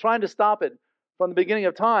 Satan's been trying to stop it from the beginning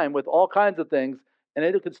of time with all kinds of things, and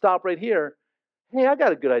it could stop right here. Hey, I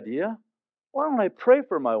got a good idea. Why don't I pray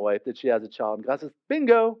for my wife that she has a child? And God says,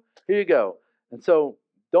 bingo, here you go. And so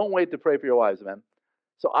don't wait to pray for your wives, man.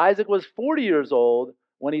 So Isaac was 40 years old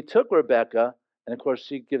when he took Rebekah, and of course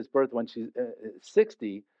she gives birth when she's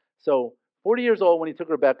 60. So 40 years old when he took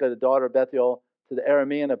Rebekah, the daughter of Bethuel, to the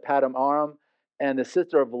Aramean of Padam Aram, and the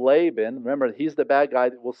sister of Laban. Remember, he's the bad guy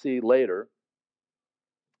that we'll see later.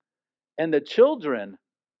 And the children,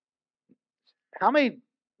 how many?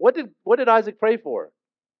 What did Isaac pray for?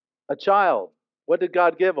 A child. What did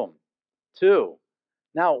God give him? 2.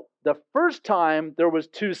 Now, the first time there was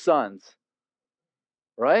 2 sons,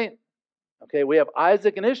 right? Okay, we have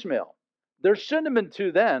Isaac and Ishmael. There shouldn't have been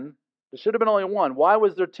 2 then. There should have been only 1. Why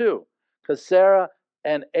was there 2? Because Sarah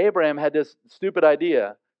and Abraham had this stupid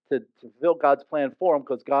idea to fulfill God's plan for them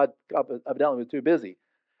because God evidently was too busy.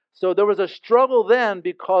 So there was a struggle then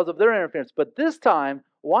because of their interference. But this time,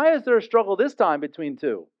 why is there a struggle this time between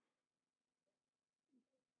 2?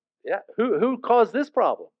 Yeah, who caused this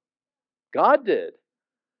problem? God did.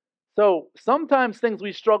 So sometimes things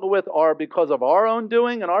we struggle with are because of our own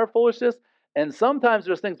doing and our foolishness, and sometimes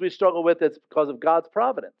there's things we struggle with that's because of God's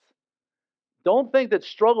providence. Don't think that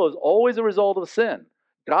struggle is always a result of sin.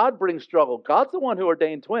 God brings struggle. God's the one who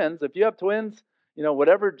ordained twins. If you have twins,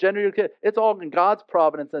 whatever gender your kid, it's all in God's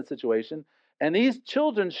providence in that situation. And these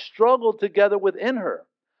children struggled together within her.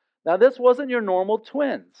 Now, this wasn't your normal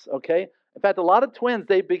twins, okay? In fact, a lot of twins,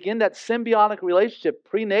 they begin that symbiotic relationship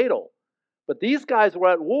prenatal. But these guys were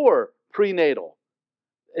at war prenatal.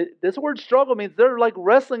 This word struggle means they're like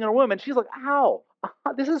wrestling in a womb. And she's like, ow,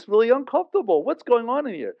 this is really uncomfortable. What's going on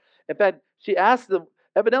in here? In fact,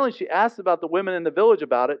 evidently she asked about the women in the village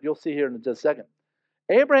about it. You'll see here in just a second.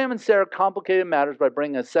 Abraham and Sarah complicated matters by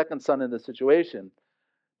bringing a second son into the situation.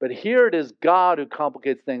 But here it is God who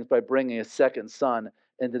complicates things by bringing a second son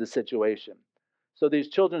into the situation. So these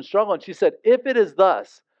children struggle. And she said, if it is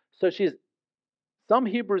thus. So some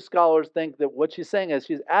Hebrew scholars think that what she's saying is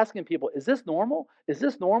she's asking people, is this normal? Is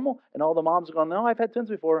this normal? And all the moms are going, no, I've had twins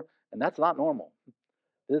before, and that's not normal.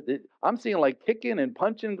 I'm seeing like kicking and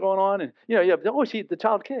punching going on, and you have the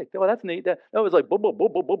child kicked. Oh, that's neat. That was like boom, boom,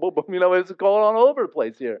 boom, boom, boom, boom, boom. It's going on all over the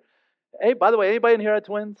place here. Hey, by the way, anybody in here had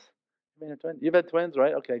twins? You've had twins,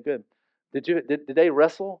 right? Okay, good. Did they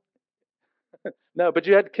wrestle? No, but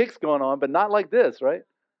you had kicks going on, but not like this, right?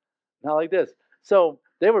 Not like this. So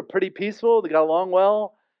they were pretty peaceful. They got along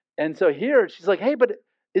well. And so here she's like, hey, but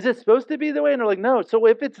is it supposed to be the way? And they're like, no. So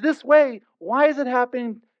if it's this way, why is it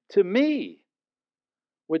happening to me?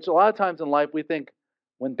 Which a lot of times in life we think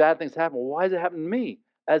when bad things happen, well, why is it happening to me?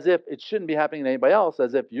 As if it shouldn't be happening to anybody else,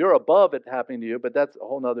 as if you're above it happening to you. But that's a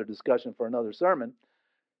whole nother discussion for another sermon.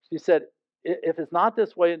 She said, if it's not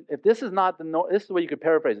this way, if this is not this is the way you could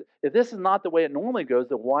paraphrase it. If this is not the way it normally goes,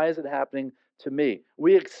 then why is it happening to me?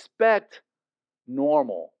 We expect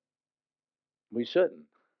normal. We shouldn't.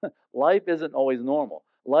 Life isn't always normal.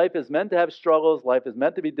 Life is meant to have struggles. Life is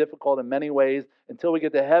meant to be difficult in many ways until we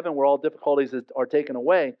get to heaven where all difficulties are taken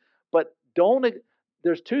away. But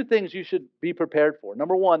there's 2 things you should be prepared for.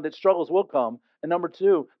 Number 1, that struggles will come. And number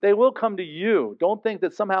 2, they will come to you. Don't think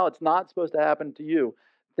that somehow it's not supposed to happen to you.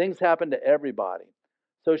 Things happen to everybody.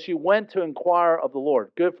 So she went to inquire of the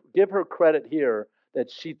Lord. Give her credit here that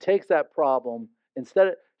she takes that problem instead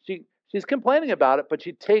of, she's complaining about it, but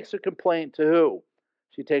she takes her complaint to who?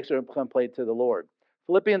 She takes her complaint to the Lord.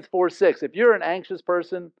 Philippians 4:6. If you're an anxious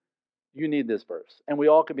person, you need this verse. And we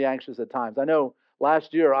all can be anxious at times. I know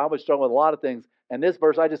last year I was struggling with a lot of things, and this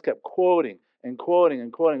verse I just kept quoting and quoting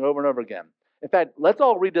and quoting over and over again. In fact, let's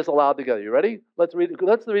all read this aloud together. You ready? Let's read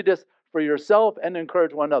this for yourself and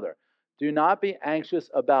encourage one another. Do not be anxious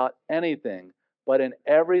about anything, but in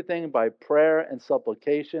everything by prayer and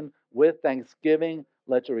supplication with thanksgiving,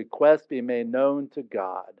 let your requests be made known to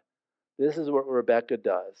God. This is what Rebecca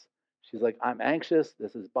does. She's like, I'm anxious.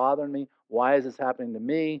 This is bothering me. Why is this happening to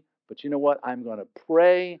me? But you know what? I'm going to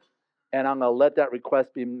pray and I'm going to let that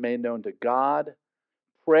request be made known to God.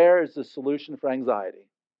 Prayer is the solution for anxiety.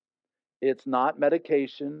 It's not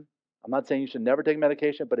medication. I'm not saying you should never take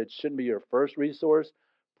medication, but it shouldn't be your first resource.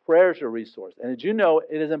 Prayer is your resource. And did you know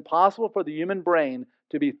it is impossible for the human brain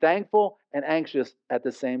to be thankful and anxious at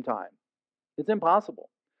the same time? It's impossible.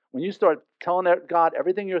 When you start telling God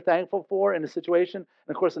everything you're thankful for in a situation,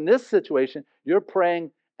 and of course in this situation, you're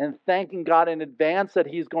praying and thanking God in advance that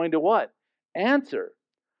He's going to what? Answer.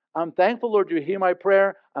 I'm thankful, Lord, you hear my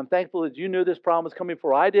prayer. I'm thankful that you knew this problem was coming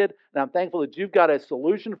before I did. And I'm thankful that you've got a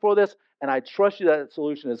solution for this. And I trust you that that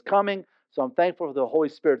solution is coming. So I'm thankful for the Holy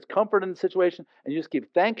Spirit's comfort in the situation. And you just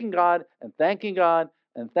keep thanking God and thanking God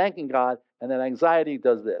and thanking God. And then anxiety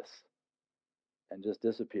does this and just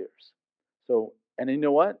disappears. So, and you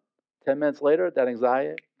know what? 10 minutes later, that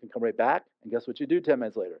anxiety can come right back. And guess what you do 10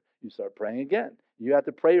 minutes later? You start praying again. You have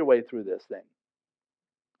to pray your way through this thing.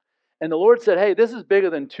 And the Lord said, hey, this is bigger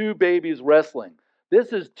than two babies wrestling.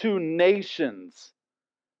 This is two nations,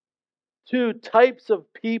 two types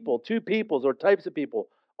of people, two peoples or types of people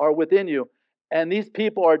are within you. And these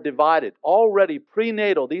people are divided. Already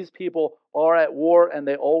prenatal, these people are at war and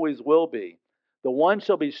they always will be. The one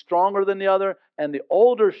shall be stronger than the other, and the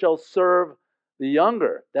older shall serve the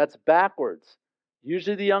younger. That's backwards.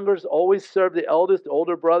 Usually the youngers always serve the eldest, the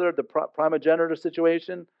older brother, the primogenitor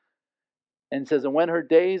situation. And it says, and when her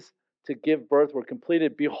days to give birth were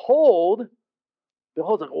completed, behold,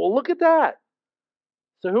 like, well, look at that.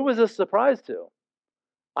 So who was this surprise to?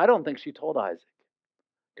 I don't think she told Isaac.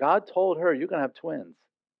 God told her, you're going to have twins.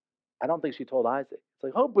 I don't think she told Isaac. It's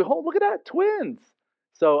like, oh, behold, look at that, twins.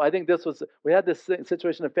 So I think we had this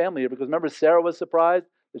situation of family here because remember, Sarah was surprised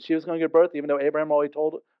that she was going to give birth, even though Abraham already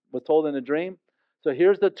was told in a dream. So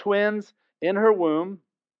here's the twins in her womb.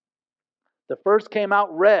 The first came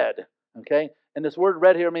out red, okay? And this word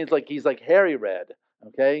red here means like he's like hairy red,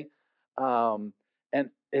 okay? And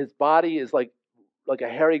his body is like a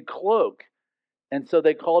hairy cloak. And so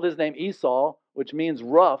they called his name Esau, which means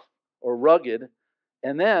rough or rugged.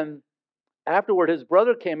 And then afterward, his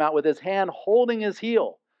brother came out with his hand holding his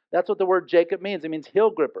heel. That's what the word Jacob means. It means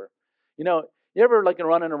heel gripper. You know, you ever like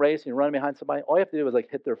run in a race and you run behind somebody? All you have to do is like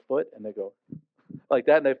hit their foot and they go like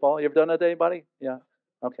that and they fall. You ever done that to anybody? Yeah.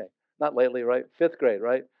 Okay. Not lately, right? 5th grade,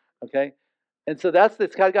 right? Okay. And so that's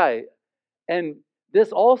this kind of guy. And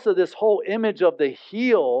this whole image of the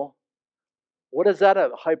heel, what is that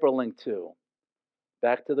a hyperlink to?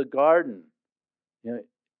 Back to the garden. You know,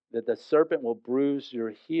 that the serpent will bruise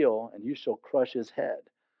your heel and you shall crush his head.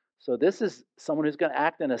 So this is someone who's going to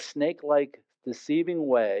act in a snake-like, deceiving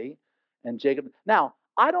way. And Jacob. Now,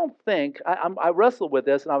 I don't think I wrestled with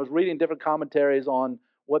this, and I was reading different commentaries on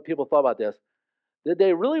what people thought about this. Did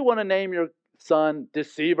they really want to name your son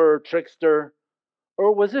deceiver, trickster,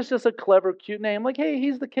 or was this just a clever, cute name? Like, hey,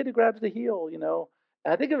 he's the kid who grabs the heel, you know.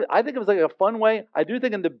 And I think it was like a fun way. I do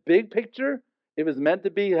think in the big picture, it was meant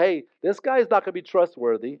to be, hey, this guy is not going to be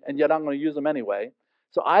trustworthy, and yet I'm going to use him anyway.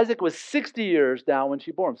 So Isaac was 60 years down when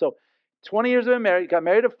she bore him. So 20 years of married, got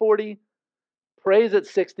married at 40, prays at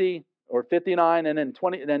 60 or 59, and then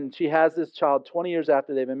 20. And then she has this child 20 years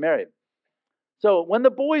after they've been married. So when the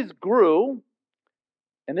boys grew,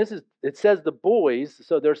 and it says the boys,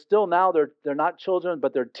 so they're still now they're not children,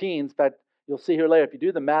 but they're teens. In fact, you'll see here later if you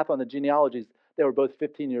do the math on the genealogies, they were both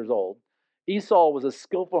 15 years old. Esau was a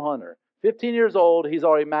skillful hunter. 15 years old, he's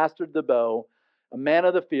already mastered the bow, a man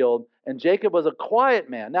of the field, and Jacob was a quiet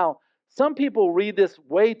man. Now, some people read this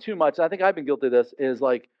way too much. I think I've been guilty of this, is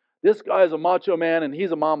like, this guy is a macho man and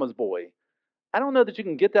he's a mama's boy. I don't know that you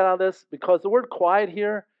can get that out of this because the word quiet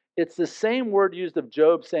here, it's the same word used of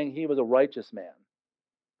Job saying he was a righteous man.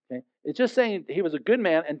 Okay? It's just saying he was a good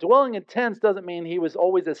man, and dwelling in tents doesn't mean he was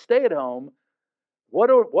always a stay-at-home.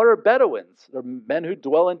 What are Bedouins? They're men who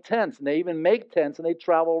dwell in tents, and they even make tents, and they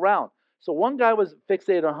travel around. So one guy was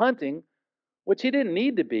fixated on hunting, which he didn't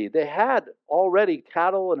need to be. They had already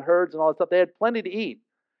cattle and herds and all that stuff. They had plenty to eat.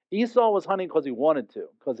 Esau was hunting because he wanted to,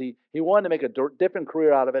 because he wanted to make a different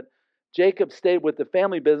career out of it. Jacob stayed with the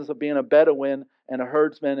family business of being a Bedouin and a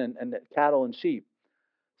herdsman and cattle and sheep.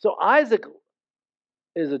 So Isaac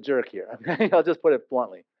is a jerk here. Okay? I'll just put it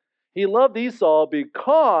bluntly. He loved Esau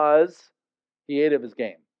because he ate of his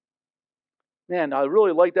game. Man, I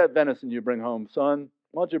really like that venison you bring home, son.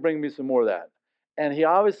 Why don't you bring me some more of that? And he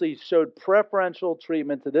obviously showed preferential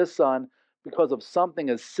treatment to this son because of something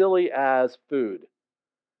as silly as food.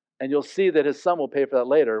 And you'll see that his son will pay for that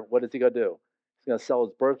later. What is he going to do? He's going to sell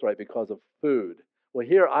his birthright because of food. Well,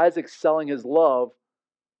 here Isaac's selling his love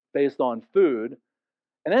based on food.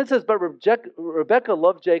 And then it says, but Rebecca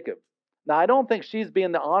loved Jacob. Now, I don't think she's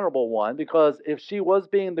being the honorable one, because if she was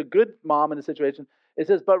being the good mom in the situation, it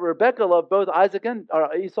says, but Rebecca loved both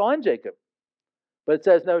Esau and Jacob. But it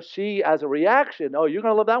says, no, she, as a reaction, oh, you're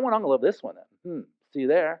going to love that one? I'm going to love this one. See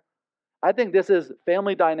there? I think this is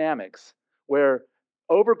family dynamics, where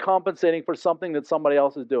overcompensating for something that somebody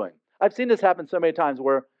else is doing. I've seen this happen so many times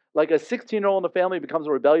where, like, a 16-year-old in the family becomes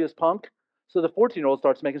a rebellious punk, so the 14-year-old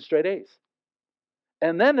starts making straight A's.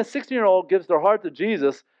 And then the 16-year-old gives their heart to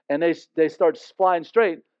Jesus, and they start flying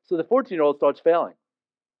straight, so the 14-year-old starts failing.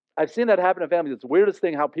 I've seen that happen in families. It's the weirdest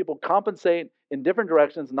thing how people compensate in different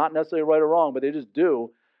directions, not necessarily right or wrong, but they just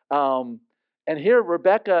do. And here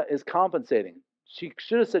Rebecca is compensating. She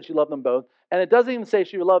should have said she loved them both. And it doesn't even say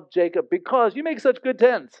she loved Jacob because you make such good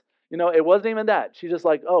tents. It wasn't even that. She's just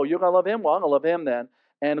like, oh, you're going to love him? Well, I'm going to love him then.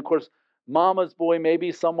 And of course, mama's boy,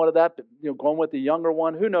 maybe somewhat of that, but, going with the younger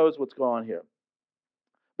one. Who knows what's going on here?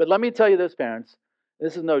 But let me tell you this, parents.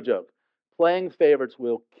 This is no joke. Playing favorites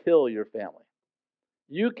will kill your family.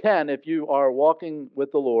 You can, if you are walking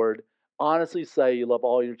with the Lord, honestly say you love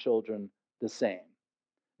all your children the same.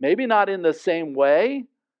 Maybe not in the same way,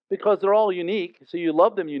 because they're all unique, so you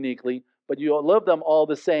love them uniquely, but you love them all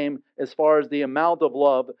the same as far as the amount of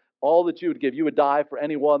love, all that you would give. You would die for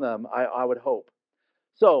any one of them, I would hope.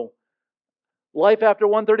 So, life after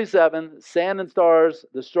 137, sand and stars,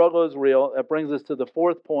 the struggle is real. That brings us to the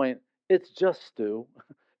fourth point. It's just stew.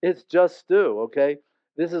 It's just stew, okay?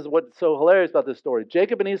 This is what's so hilarious about this story.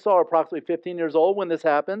 Jacob and Esau are approximately 15 years old when this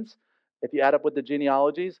happens, if you add up with the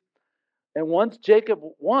genealogies. And once Jacob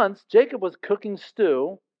was cooking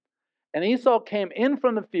stew, and Esau came in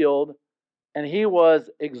from the field, and he was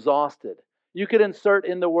exhausted. You could insert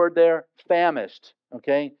in the word there, famished,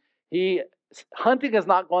 okay? Hunting has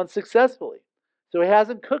not gone successfully. So he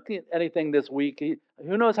hasn't cooked anything this week.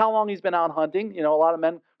 Who knows how long he's been out hunting? A lot of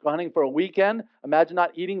men go hunting for a weekend. Imagine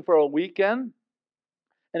not eating for a weekend.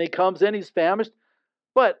 And he comes in, he's famished.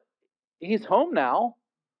 But he's home now.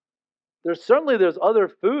 There's other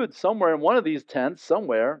food somewhere in one of these tents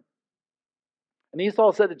somewhere. And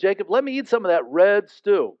Esau said to Jacob, let me eat some of that red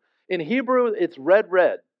stew. In Hebrew, it's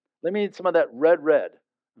red. Let me eat some of that red.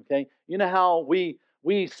 Okay? You know how we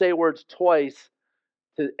say words twice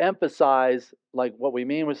to emphasize like what we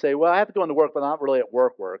mean. We say, well, I have to go into work, but not really at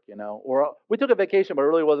work, Or we took a vacation, but it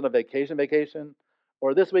really wasn't a vacation.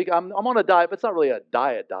 Or this week, I'm on a diet, but it's not really a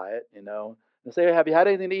diet, And say, have you had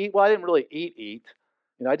anything to eat? Well, I didn't really eat.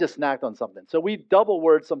 I just snacked on something. So we double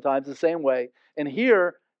words sometimes the same way. And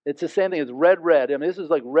here, it's the same thing. It's red. I mean, this is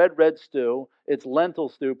like red stew. It's lentil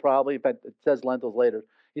stew, probably. In fact, it says lentils later.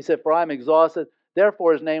 He said, for I'm exhausted.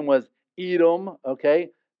 Therefore, his name was Edom, okay?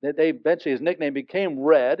 Eventually, his nickname became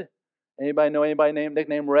Red. Anybody know anybody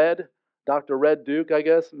nicknamed Red? Dr. Red Duke, I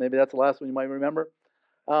guess. Maybe that's the last one you might remember.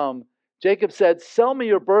 Jacob said, sell me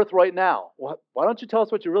your birthright now. Why don't you tell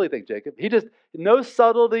us what you really think, Jacob? No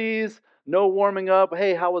subtleties, no warming up.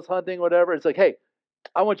 Hey, how was hunting, whatever. It's like, hey,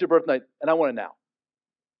 I want your birthright, and I want it now.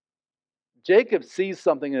 Jacob sees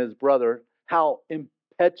something in his brother, how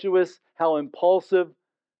impetuous, how impulsive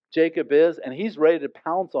Jacob is, and he's ready to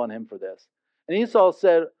pounce on him for this. And Esau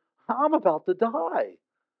said, I'm about to die.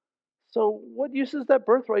 So what use is that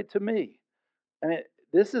birthright to me? I mean,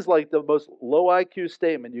 this is like the most low IQ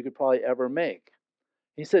statement you could probably ever make.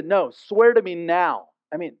 He said, no, swear to me now.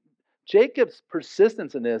 I mean, Jacob's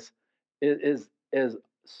persistence in this is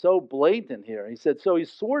so blatant here. He said, so he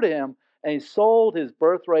swore to him, and he sold his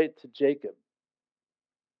birthright to Jacob.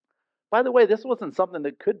 By the way, this wasn't something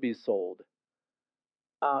that could be sold.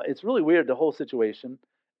 It's really weird, the whole situation.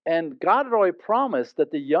 And God had already promised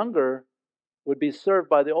that the younger would be served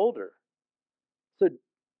by the older. So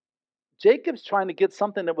Jacob's trying to get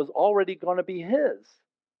something that was already going to be his.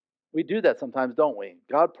 We do that sometimes, don't we?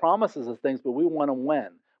 God promises us things, but we want them when?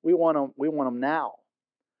 We want them now.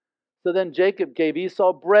 So then Jacob gave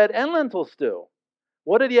Esau bread and lentil stew.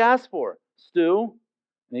 What did he ask for? Stew.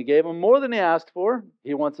 And he gave him more than he asked for.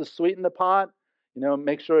 He wants to sweeten the pot,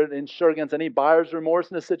 make sure it ensure against any buyer's remorse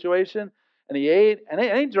in this situation. And he ate, and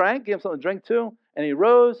he drank, gave him something to drink too. And he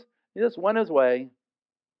rose, he just went his way.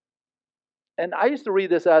 And I used to read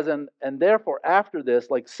this as and therefore after this,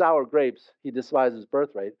 like sour grapes, he despised his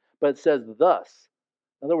birthright. But it says thus.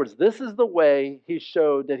 In other words, this is the way he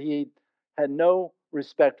showed that he had no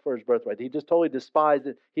respect for his birthright. He just totally despised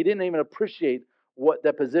it. He didn't even appreciate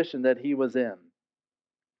the position that he was in.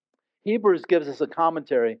 Hebrews gives us a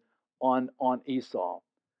commentary on Esau.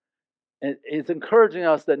 And it's encouraging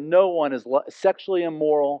us that no one is sexually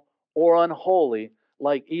immoral or unholy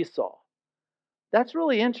like Esau. That's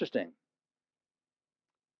really interesting.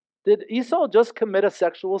 Did Esau just commit a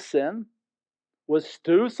sexual sin? Was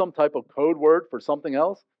stew some type of code word for something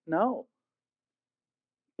else? No.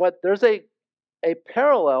 But there's a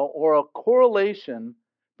parallel or a correlation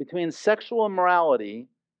between sexual immorality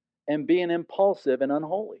and being impulsive and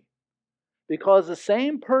unholy. Because the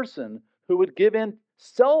same person who would give in,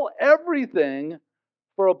 sell everything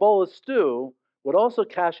for a bowl of stew, would also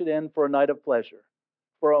cash it in for a night of pleasure,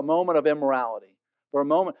 for a moment of immorality, for a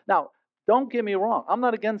moment. Now, don't get me wrong. I'm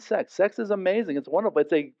not against sex. Sex is amazing. It's wonderful.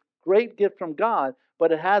 It's a great gift from God,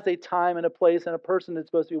 but it has a time and a place and a person it's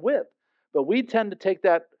supposed to be with. But we tend to take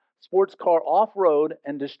that sports car off road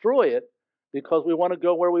and destroy it because we want to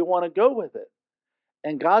go where we want to go with it.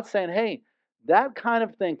 And God's saying, hey, that kind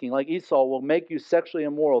of thinking, like Esau, will make you sexually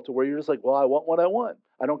immoral to where you're just like, well, I want what I want.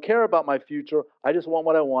 I don't care about my future. I just want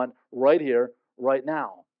what I want right here, right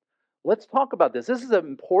now. Let's talk about this. This is an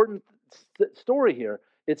important story here.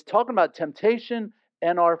 It's talking about temptation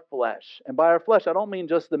and our flesh. And by our flesh, I don't mean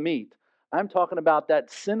just the meat. I'm talking about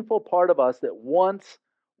that sinful part of us that wants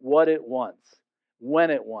what it wants, when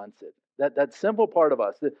it wants it. That simple part of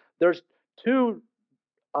us. There's two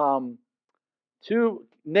um, two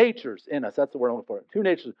natures in us. That's the word I'm looking for. Two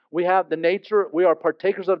natures. We have the nature, we are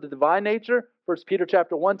partakers of the divine nature. First Peter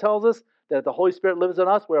chapter 1 tells us that the Holy Spirit lives in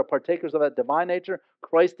us. We are partakers of that divine nature.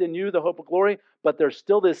 Christ in you, the hope of glory. But there's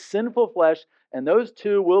still this sinful flesh, and those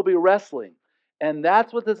two will be wrestling. And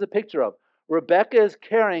that's what this is a picture of. Rebecca is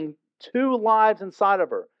carrying two lives inside of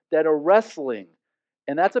her that are wrestling.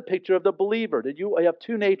 And that's a picture of the believer. That you have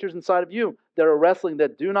two natures inside of you that are wrestling,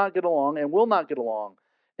 that do not get along and will not get along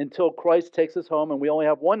until Christ takes us home, and we only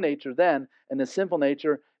have one nature then, and the sinful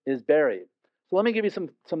nature is buried. So let me give you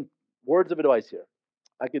some words of advice here.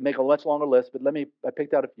 I could make a much longer list, but I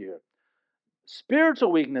picked out a few here.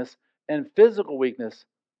 Spiritual weakness and physical weakness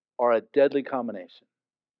are a deadly combination.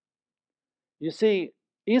 You see,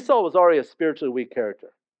 Esau was already a spiritually weak character,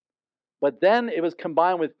 but then it was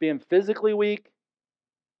combined with being physically weak,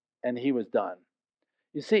 and he was done.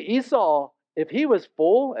 You see, Esau, if he was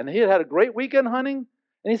full and he had had a great weekend hunting,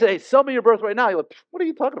 and he said, hey, sell me your birthright now, he'd like, what are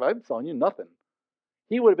you talking about? I'm selling you nothing.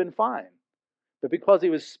 He would have been fine. But because he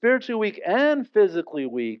was spiritually weak and physically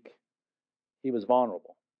weak, he was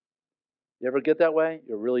vulnerable. You ever get that way?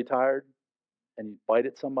 You're really tired and you bite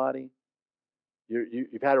at somebody.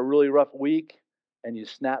 You've had a really rough week and you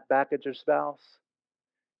snap back at your spouse.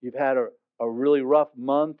 You've had a really rough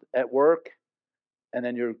month at work and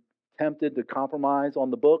then you're tempted to compromise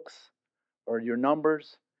on the books or your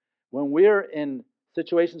numbers. When we're in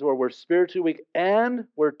situations where we're spiritually weak and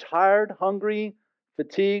we're tired, hungry,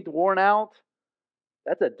 fatigued, worn out,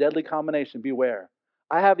 that's a deadly combination. Beware.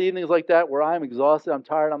 I have evenings like that where I'm exhausted, I'm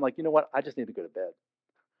tired, I'm like, you know what? I just need to go to bed.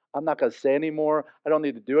 I'm not going to say anymore. I don't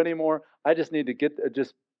need to do anymore. I just need to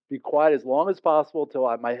just be quiet as long as possible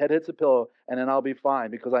till my head hits a pillow, and then I'll be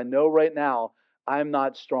fine because I know right now I'm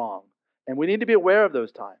not strong. And we need to be aware of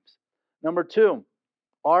those times. Number two,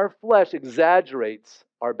 our flesh exaggerates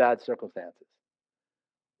our bad circumstances.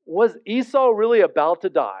 Was Esau really about to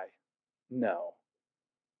die? No.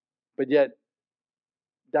 But yet,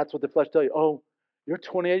 that's what the flesh tells you. Oh, you're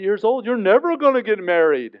 28 years old. You're never going to get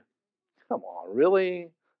married. Come on, really?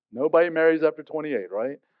 Nobody marries after 28,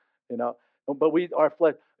 right? You know, but our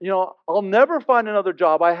flesh, I'll never find another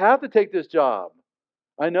job. I have to take this job.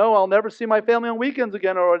 I know I'll never see my family on weekends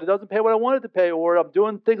again, or it doesn't pay what I want it to pay, or I'm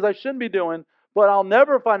doing things I shouldn't be doing, but I'll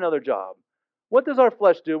never find another job. What does our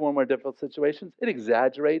flesh do when we're in difficult situations? It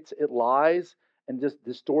exaggerates, it lies, and just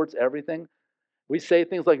distorts everything. We say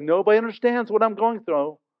things like, nobody understands what I'm going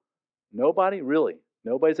through. Nobody? Really?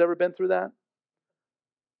 Nobody's ever been through that?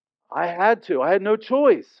 I had to. I had no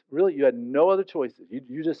choice. Really, you had no other choices.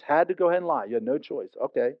 You just had to go ahead and lie. You had no choice.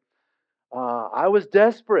 Okay. I was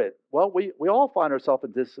desperate. Well, we all find ourselves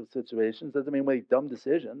in this situations. Doesn't mean we make dumb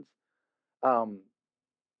decisions. Um,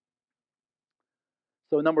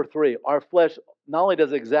 so number three, our flesh not only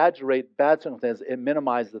does it exaggerate bad circumstances, it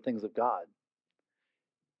minimizes the things of God.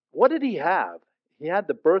 What did he have? He had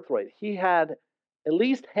the birthright. He had at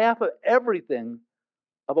least half of everything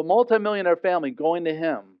of a multimillionaire family going to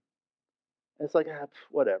him. It's like,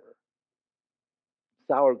 whatever.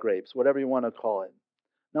 Sour grapes, whatever you want to call it.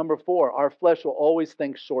 Number four, our flesh will always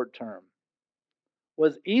think short term.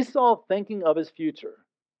 Was Esau thinking of his future?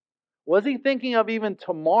 Was he thinking of even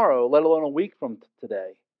tomorrow, let alone a week from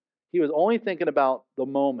today? He was only thinking about the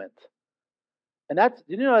moment. And that's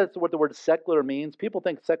what the word secular means? People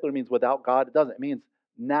think secular means without God. It doesn't. It means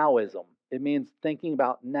nowism. It means thinking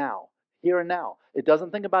about now, here and now. It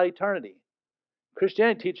doesn't think about eternity.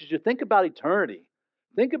 Christianity teaches you think about eternity.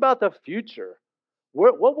 Think about the future.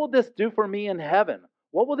 What will this do for me in heaven?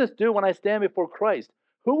 What will this do when I stand before Christ?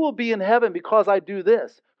 Who will be in heaven because I do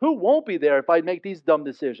this? Who won't be there if I make these dumb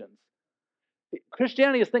decisions?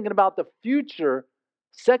 Christianity is thinking about the future.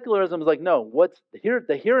 Secularism is like, no, what's here,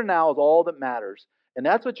 the here and now is all that matters. And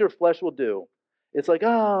that's what your flesh will do. It's like,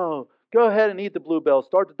 oh, go ahead and eat the bluebell,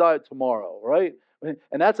 start the diet tomorrow, right?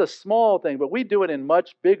 And that's a small thing, but we do it in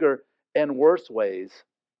much bigger and worse ways.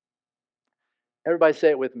 Everybody say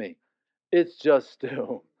it with me. It's just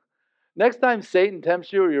stew. Next time Satan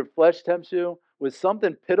tempts you or your flesh tempts you with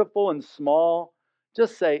something pitiful and small,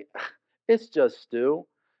 just say, it's just stew.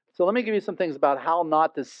 So let me give you some things about how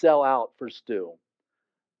not to sell out for stew.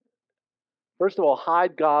 First of all,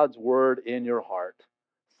 hide God's word in your heart.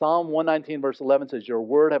 Psalm 119, verse 11 says, your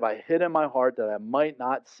word have I hid in my heart that I might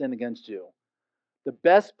not sin against you. The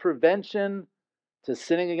best prevention to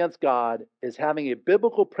sinning against God is having a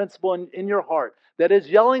biblical principle in your heart that is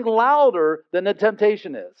yelling louder than the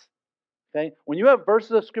temptation is. Okay? When you have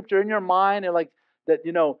verses of scripture in your mind and like that,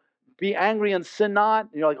 be angry and sin not,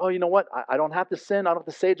 and you're like, oh, you know what? I don't have to sin. I don't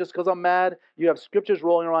have to say it just because I'm mad. You have scriptures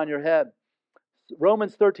rolling around your head.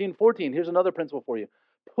 Romans 13:14. Here's another principle for you.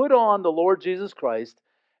 Put on the Lord Jesus Christ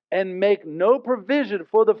and make no provision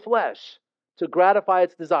for the flesh to gratify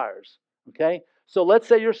its desires. Okay? So let's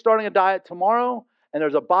say you're starting a diet tomorrow and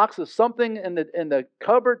there's a box of something in the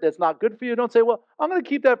cupboard that's not good for you. Don't say, well, I'm going to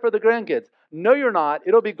keep that for the grandkids. No, you're not.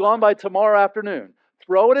 It'll be gone by tomorrow afternoon.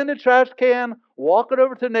 Throw it in the trash can, walk it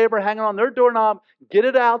over to the neighbor, hang it on their doorknob, get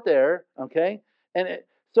it out there, okay?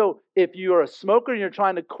 So if you're a smoker and you're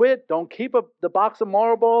trying to quit, don't keep the box of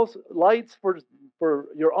Marlboros lights for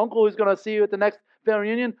your uncle who's going to see you at the next family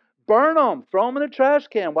reunion. Burn them. Throw them in a trash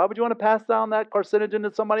can. Why would you want to pass down that carcinogen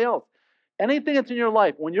to somebody else? Anything that's in your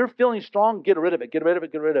life, when you're feeling strong, get rid of it. Get rid of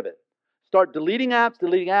it. Get rid of it. Start deleting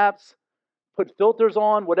apps. Put filters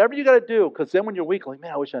on. Whatever you got to do, because then when you're weak, like,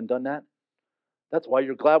 man, I wish I hadn't done that. That's why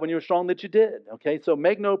you're glad when you were strong that you did. Okay, so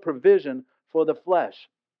make no provision for the flesh.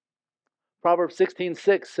 Proverbs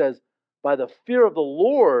 16:6 says, by the fear of the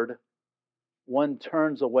Lord, one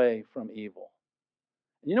turns away from evil.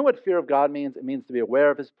 And you know what fear of God means? It means to be aware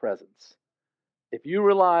of his presence. If you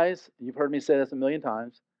realize, you've heard me say this a million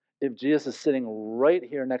times, if Jesus is sitting right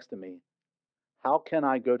here next to me, how can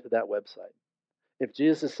I go to that website? If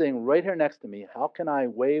Jesus is sitting right here next to me, how can I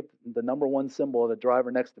wave the number one symbol of the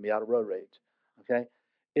driver next to me out of road rage? Okay?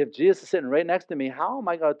 If Jesus is sitting right next to me, how am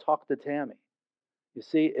I going to talk to Tammy? You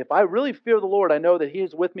see, if I really fear the Lord, I know that he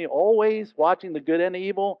is with me always, watching the good and the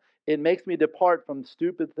evil. It makes me depart from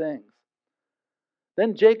stupid things.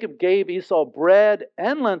 Then Jacob gave Esau bread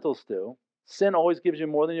and lentil stew. Sin always gives you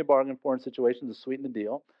more than you bargain for in situations to sweeten the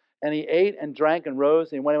deal. And he ate and drank and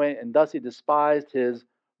rose, and he went away, and thus he despised his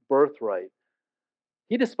birthright.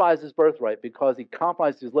 He despised his birthright because he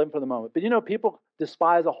compromised his living for the moment. But people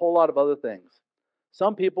despise a whole lot of other things.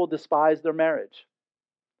 Some people despise their marriage.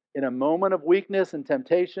 In a moment of weakness and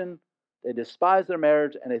temptation, they despise their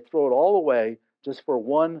marriage and they throw it all away just for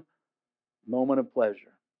one moment of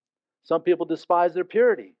pleasure. Some people despise their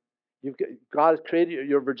purity. God has created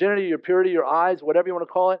your virginity, your purity, your eyes, whatever you want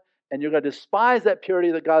to call it, and you're going to despise that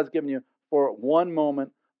purity that God has given you for one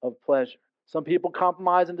moment of pleasure. Some people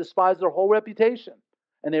compromise and despise their whole reputation,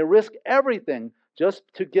 and they risk everything just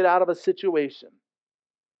to get out of a situation.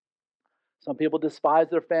 Some people despise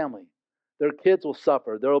their family. Their kids will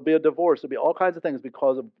suffer. There will be a divorce. There'll be all kinds of things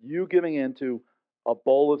because of you giving in to a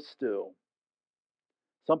bowl of stew.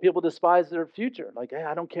 Some people despise their future. Like, hey,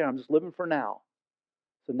 I don't care. I'm just living for now.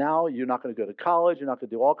 So now you're not going to go to college. You're not going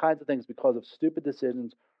to do all kinds of things because of stupid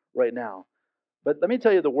decisions right now. But let me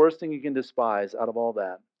tell you the worst thing you can despise out of all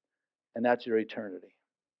that, and that's your eternity.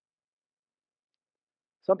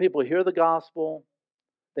 Some people hear the gospel.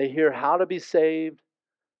 They hear how to be saved.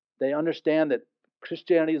 They understand that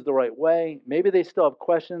Christianity is the right way. Maybe they still have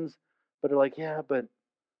questions, but they're like, yeah, but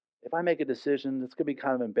if I make a decision, it's going to be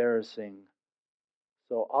kind of embarrassing.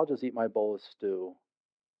 So I'll just eat my bowl of stew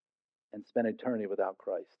and spend eternity without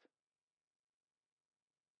Christ.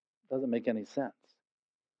 Doesn't make any sense.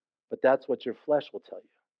 But that's what your flesh will tell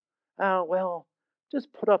you. Oh, well,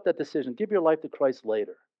 just put off that decision. Give your life to Christ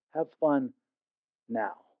later. Have fun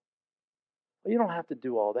now. Well, you don't have to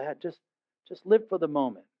do all that. Just live for the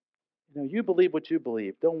moment. You believe what you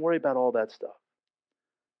believe. Don't worry about all that stuff.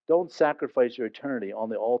 Don't sacrifice your eternity on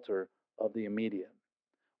the altar of the immediate.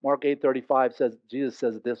 Mark 8:35 says, Jesus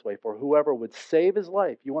says it this way, for whoever would save his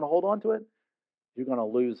life, you want to hold on to it? You're going to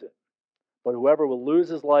lose it. But whoever will lose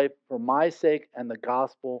his life for my sake and the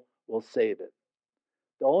gospel will save it.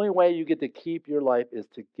 The only way you get to keep your life is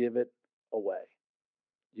to give it away.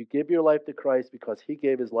 You give your life to Christ because he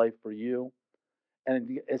gave his life for you,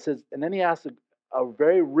 And it says, and then he asks a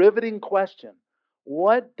very riveting question.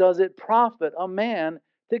 What does it profit a man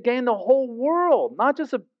to gain the whole world? Not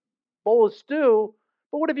just a bowl of stew,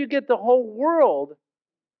 but what if you get the whole world,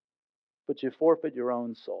 but you forfeit your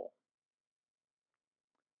own soul?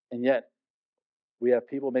 And yet, we have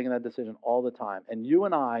people making that decision all the time. And you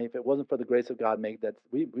and I, if it wasn't for the grace of God, make that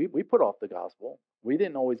we put off the gospel. We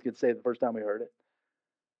didn't always get saved the first time we heard it.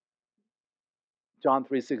 John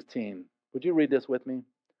 3:16. Would you read this with me?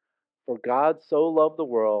 For God so loved the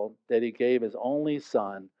world that he gave his only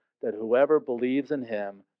Son, that whoever believes in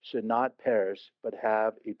him should not perish, but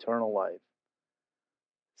have eternal life.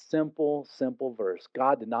 Simple, simple verse.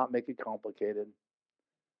 God did not make it complicated.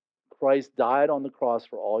 Christ died on the cross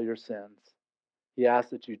for all your sins. He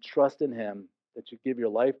asks that you trust in him, that you give your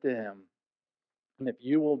life to him. And if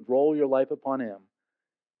you will roll your life upon him,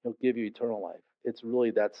 he'll give you eternal life. It's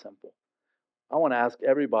really that simple. I want to ask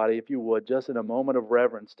everybody, if you would, just in a moment of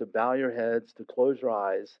reverence, to bow your heads, to close your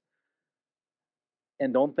eyes,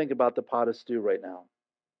 and don't think about the pot of stew right now.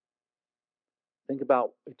 Think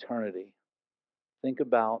about eternity. Think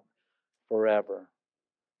about forever.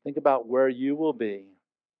 Think about where you will be.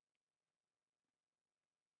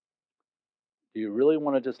 Do you really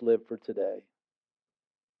want to just live for today?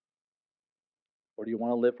 Or do you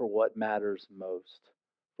want to live for what matters most,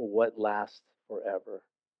 for what lasts forever?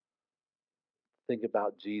 Think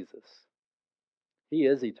about Jesus. He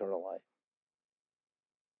is eternal life.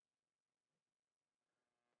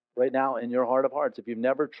 Right now, in your heart of hearts, if you've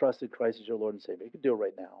never trusted Christ as your Lord and Savior, you can do it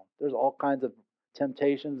right now. There's all kinds of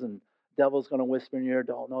temptations, and devil's going to whisper in your ear,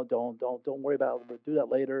 don't worry about it. Do that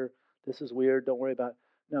later. This is weird. Don't worry about it.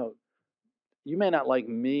 No, you may not like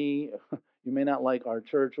me, you may not like our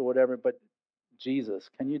church or whatever, but Jesus,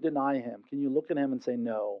 can you deny him? Can you look at him and say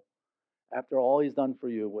no? After all he's done for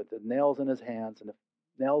you with the nails in his hands and the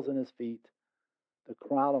nails in his feet, the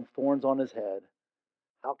crown of thorns on his head,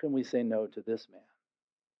 how can we say no to this man?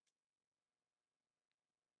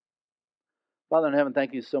 Father in heaven,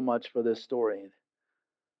 thank you so much for this story.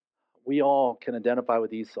 We all can identify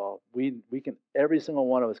with Esau. We can, every single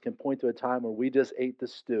one of us can point to a time where we just ate the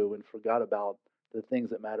stew and forgot about the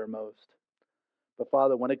things that matter most. But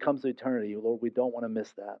Father, when it comes to eternity, Lord, we don't want to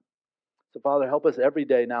miss that. So Father, help us every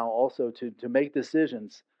day now also to make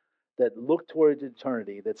decisions that look towards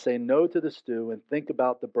eternity, that say no to the stew and think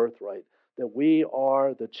about the birthright, that we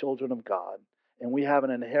are the children of God and we have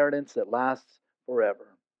an inheritance that lasts forever.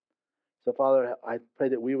 So, Father, I pray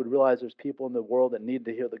that we would realize there's people in the world that need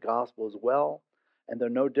to hear the gospel as well, and they're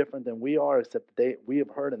no different than we are, except we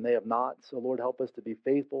have heard and they have not. So, Lord, help us to be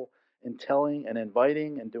faithful in telling and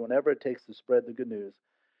inviting and doing whatever it takes to spread the good news.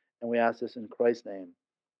 And we ask this in Christ's name.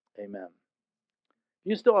 Amen. If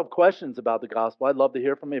you still have questions about the gospel, I'd love to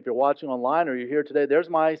hear from you. If you're watching online or you're here today,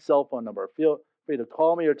 there's my cell phone number. Feel free to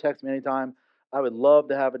call me or text me anytime. I would love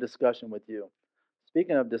to have a discussion with you.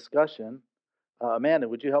 Speaking of discussion, Amanda,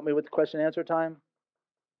 would you help me with the question and answer time?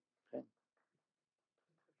 Okay.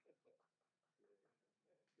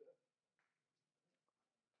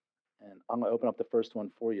 And I'm going to open up the first one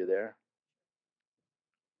for you there.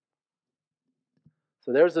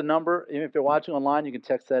 So there's the number. Even if you're watching online, you can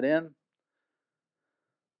text that in.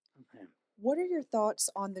 Okay. What are your thoughts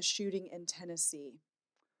on the shooting in Tennessee?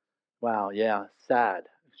 Wow, yeah, sad.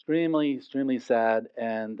 Extremely, extremely sad.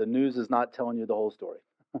 And the news is not telling you the whole story.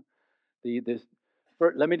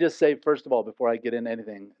 Let me just say, first of all, before I get into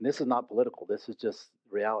anything, and this is not political, this is just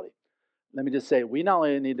reality. Let me just say, we not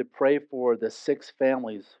only need to pray for the 6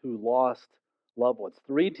 families who lost loved ones,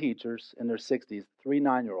 3 teachers in their 60s, 3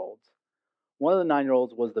 9-year-olds. One of the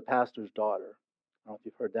 9-year-olds was the pastor's daughter. I don't know if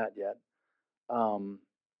you've heard that yet.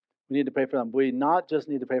 We need to pray for them. We not just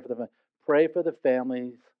need to pray for them, pray for the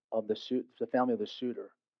families of the family of the shooter.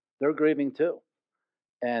 They're grieving too.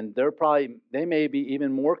 And they may be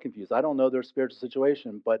even more confused. I don't know their spiritual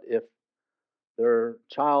situation, but if their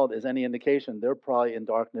child is any indication, they're probably in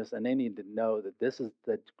darkness, and they need to know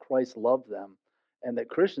that Christ loves them and that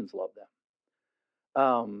Christians love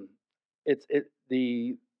them. It's it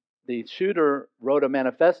the shooter wrote a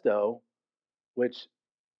manifesto, which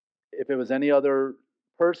if it was any other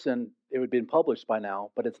person, it would have been published by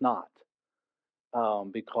now, but it's not,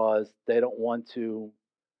 because they don't want to.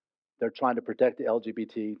 They're trying to protect the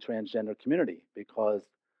LGBT transgender community because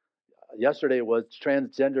yesterday was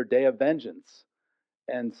Transgender Day of Vengeance,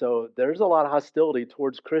 and so there's a lot of hostility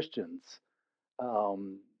towards Christians.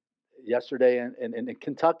 Um, Yesterday in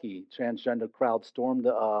Kentucky, transgender crowd stormed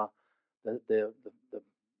the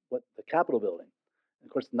Capitol building. Of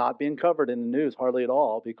course, not being covered in the news hardly at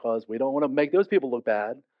all because we don't want to make those people look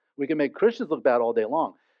bad. We can make Christians look bad all day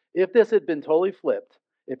long. If this had been totally flipped,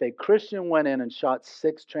 If a Christian went in and shot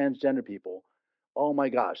 6 transgender people, oh my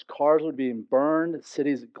gosh, cars would be burned,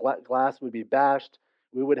 cities' glass would be bashed.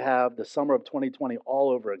 We would have the summer of 2020 all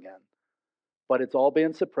over again. But it's all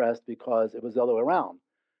being suppressed because it was the other way around.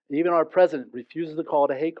 Even our president refuses to call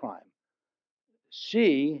it a hate crime.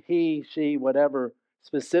 She, whatever,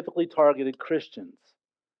 specifically targeted Christians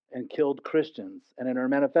and killed Christians. And in her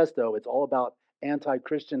manifesto, it's all about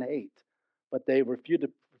anti-Christian hate. But they refuse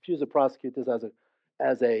to prosecute this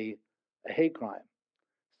as a hate crime.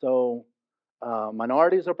 So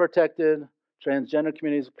minorities are protected, transgender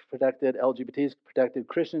communities are protected, LGBTs protected,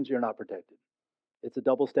 Christians, you're not protected. It's a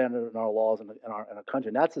double standard in our laws in our country.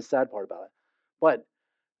 And that's the sad part about it. But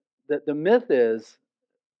the myth is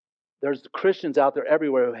there's Christians out there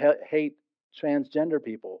everywhere who hate transgender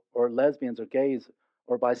people or lesbians or gays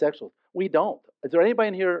or bisexuals. We don't. Is there anybody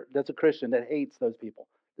in here that's a Christian that hates those people?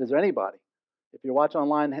 Is there anybody? If you're watching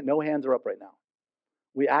online, no hands are up right now.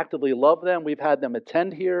 We actively love them. We've had them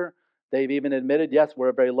attend here. They've even admitted, yes,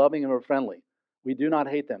 we're very loving and we're friendly. We do not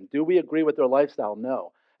hate them. Do we agree with their lifestyle?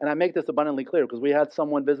 No. And I make this abundantly clear because we had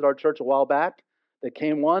someone visit our church a while back that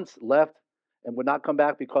came once, left, and would not come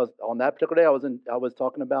back because on that particular day I was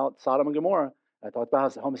talking about Sodom and Gomorrah. I talked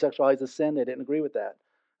about how homosexuality is a sin. They didn't agree with that.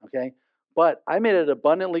 Okay, but I made it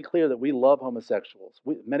abundantly clear that we love homosexuals.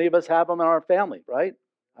 Many of us have them in our family, right?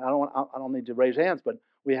 I don't need to raise hands, but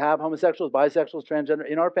we have homosexuals, bisexuals, transgender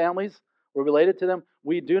in our families. We're related to them.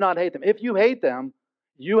 We do not hate them. If you hate them,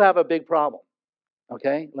 you have a big problem.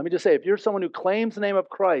 Okay? Let me just say, if you're someone who claims the name of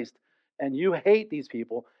Christ and you hate these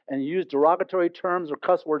people and you use derogatory terms or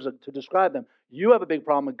cuss words to describe them, you have a big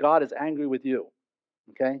problem and God is angry with you.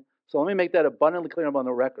 Okay? So let me make that abundantly clear on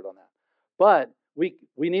the record on that. But we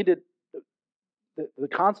need to, the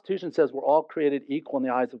Constitution says we're all created equal in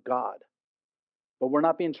the eyes of God. But we're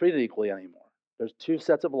not being treated equally anymore. There's 2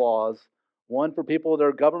 sets of laws, one for people that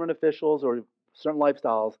are government officials or certain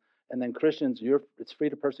lifestyles, and then Christians, it's free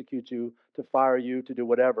to persecute you, to fire you, to do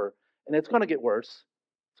whatever. And it's going to get worse.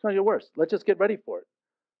 It's going to get worse. Let's just get ready for it.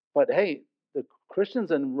 But hey, the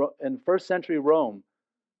Christians in first century Rome,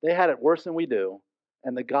 they had it worse than we do,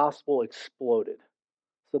 and the gospel exploded.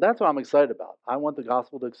 So that's what I'm excited about. I want the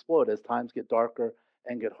gospel to explode as times get darker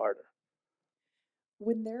and get harder.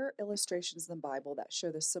 When there are illustrations in the Bible that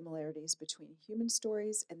show the similarities between human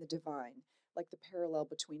stories and the divine, like the parallel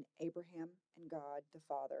between Abraham and God the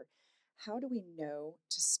Father, how do we know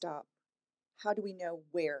to stop? How do we know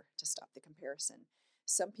where to stop the comparison?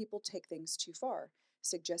 Some people take things too far,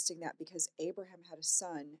 suggesting that because Abraham had a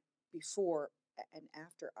son before and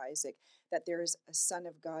after Isaac, that there is a son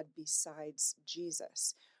of God besides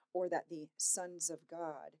Jesus, or that the sons of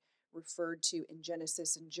God referred to in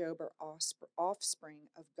Genesis and Job are offspring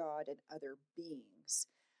of God and other beings.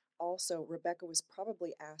 Also, Rebecca was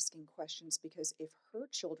probably asking questions because if her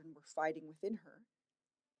children were fighting within her,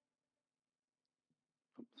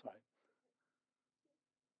 Sorry.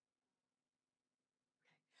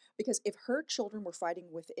 because if her children were fighting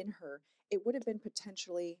within her, it would have been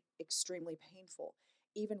potentially extremely painful.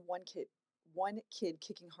 Even one kid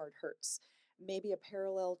kicking hard hurts. Maybe a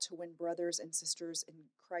parallel to when brothers and sisters in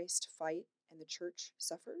Christ fight and the church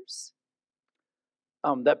suffers?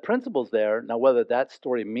 That principle's there. Now, whether that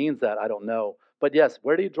story means that, I don't know. But yes,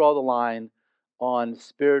 where do you draw the line on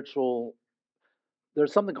spiritual?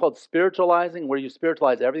 There's something called spiritualizing, where you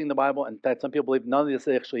spiritualize everything in the Bible. In fact, some people believe none of this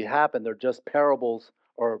actually happened. They're just parables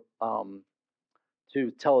or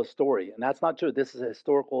to tell a story. And that's not true. This is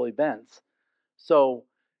historical events. So,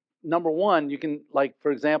 number one, you can, like,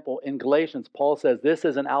 for example, in Galatians, Paul says this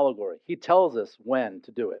is an allegory. He tells us when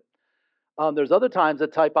to do it. There's other times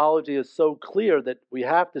that typology is so clear that we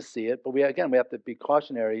have to see it, but we have to be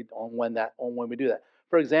cautionary on when we do that.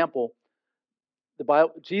 For example, the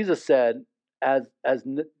Bible, Jesus said, as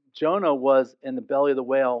Jonah was in the belly of the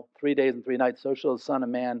whale 3 days and 3 nights, so shall the Son of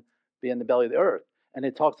Man be in the belly of the earth. And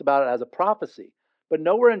it talks about it as a prophecy. But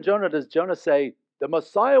nowhere in Jonah does Jonah say the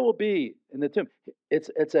Messiah will be in the tomb. It's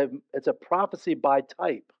a prophecy by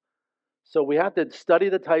type. So we have to study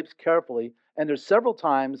the types carefully. And there's several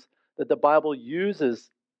times that the Bible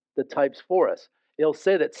uses the types for us. It'll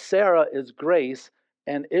say that Sarah is grace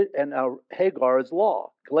and Hagar is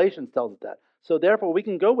law. Galatians tells us that. So therefore, we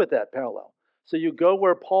can go with that parallel. So you go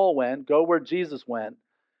where Paul went, go where Jesus went,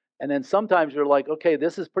 and then sometimes you're like, okay,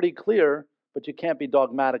 this is pretty clear, but you can't be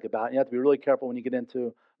dogmatic about it. You have to be really careful when you get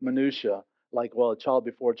into minutia, like, well, a child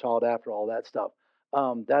before, a child after, all that stuff.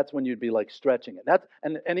 That's when you'd be like stretching it.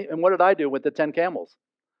 And what did I do with the 10 camels?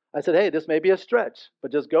 I said, hey, this may be a stretch,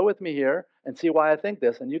 but just go with me here and see why I think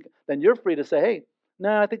this. And then you're free to say, hey,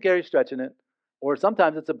 no, I think Gary's stretching it. Or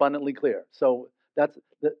sometimes it's abundantly clear. So that's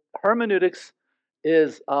the hermeneutics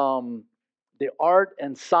is the art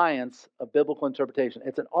and science of biblical interpretation.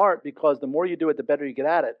 It's an art because the more you do it, the better you get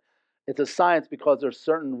at it. It's a science because there's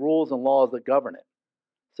certain rules and laws that govern it.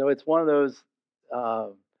 So it's one of those uh,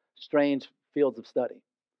 strange fields of study.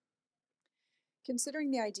 Considering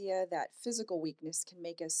the idea that physical weakness can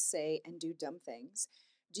make us say and do dumb things,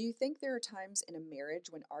 do you think there are times in a marriage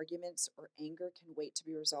when arguments or anger can wait to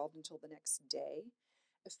be resolved until the next day?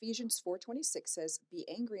 Ephesians 4:26 says, "Be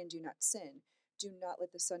angry and do not sin. Do not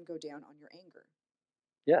let the sun go down on your anger."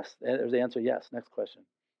 Yes, there's the answer. Yes. Next question.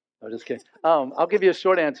 No, just kidding. I'll give you a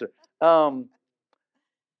short answer. Tammy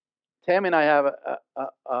and I have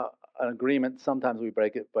an agreement. Sometimes we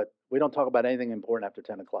break it, but we don't talk about anything important after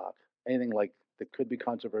 10 o'clock. Anything like that could be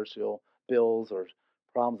controversial, bills or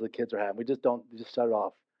problems the kids are having. We just don't, we just shut it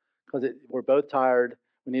off because we're both tired.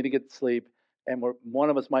 We need to get sleep, and one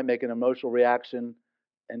of us might make an emotional reaction,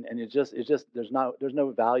 and there's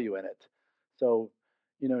no value in it. So,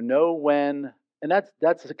 know when, and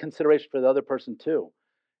that's a consideration for the other person too.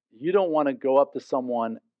 You don't want to go up to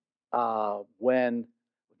someone when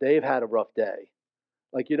they've had a rough day.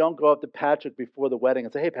 Like you don't go up to Patrick before the wedding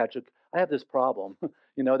and say, "Hey, Patrick, I have this problem."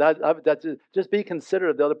 That's just be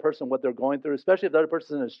considerate of the other person, what they're going through, especially if the other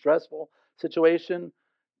person's in a stressful situation.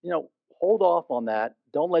 Hold off on that.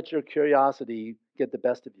 Don't let your curiosity get the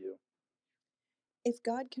best of you. If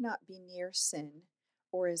God cannot be near sin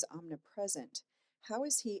or is omnipresent, how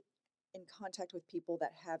is he in contact with people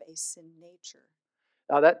that have a sin nature?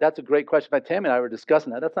 Now that's a great question. Tammy and I were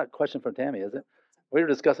discussing that. That's not a question from Tammy, is it? We were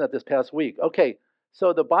discussing that this past week. Okay,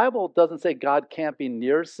 so the Bible doesn't say God can't be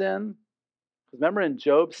near sin. Because remember in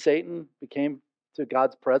Job, Satan became to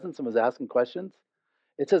God's presence and was asking questions.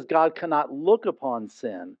 It says God cannot look upon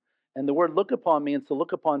sin. And the word look upon means to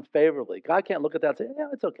look upon favorably. God can't look at that and say, yeah,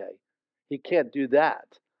 it's okay. He can't do that.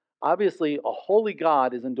 Obviously, a holy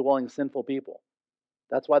God is indwelling sinful people.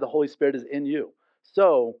 That's why the Holy Spirit is in you.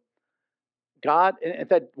 So, God, in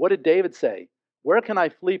fact, what did David say? Where can I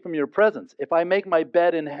flee from your presence? If I make my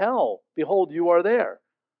bed in hell, behold, you are there.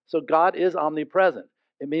 So God is omnipresent.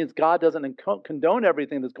 It means God doesn't condone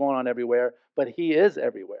everything that's going on everywhere, but He is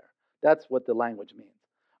everywhere. That's what the language means.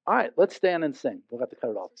 All right, let's stand and sing. We'll have to cut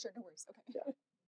it off. For sure, no worries. Okay. Yeah.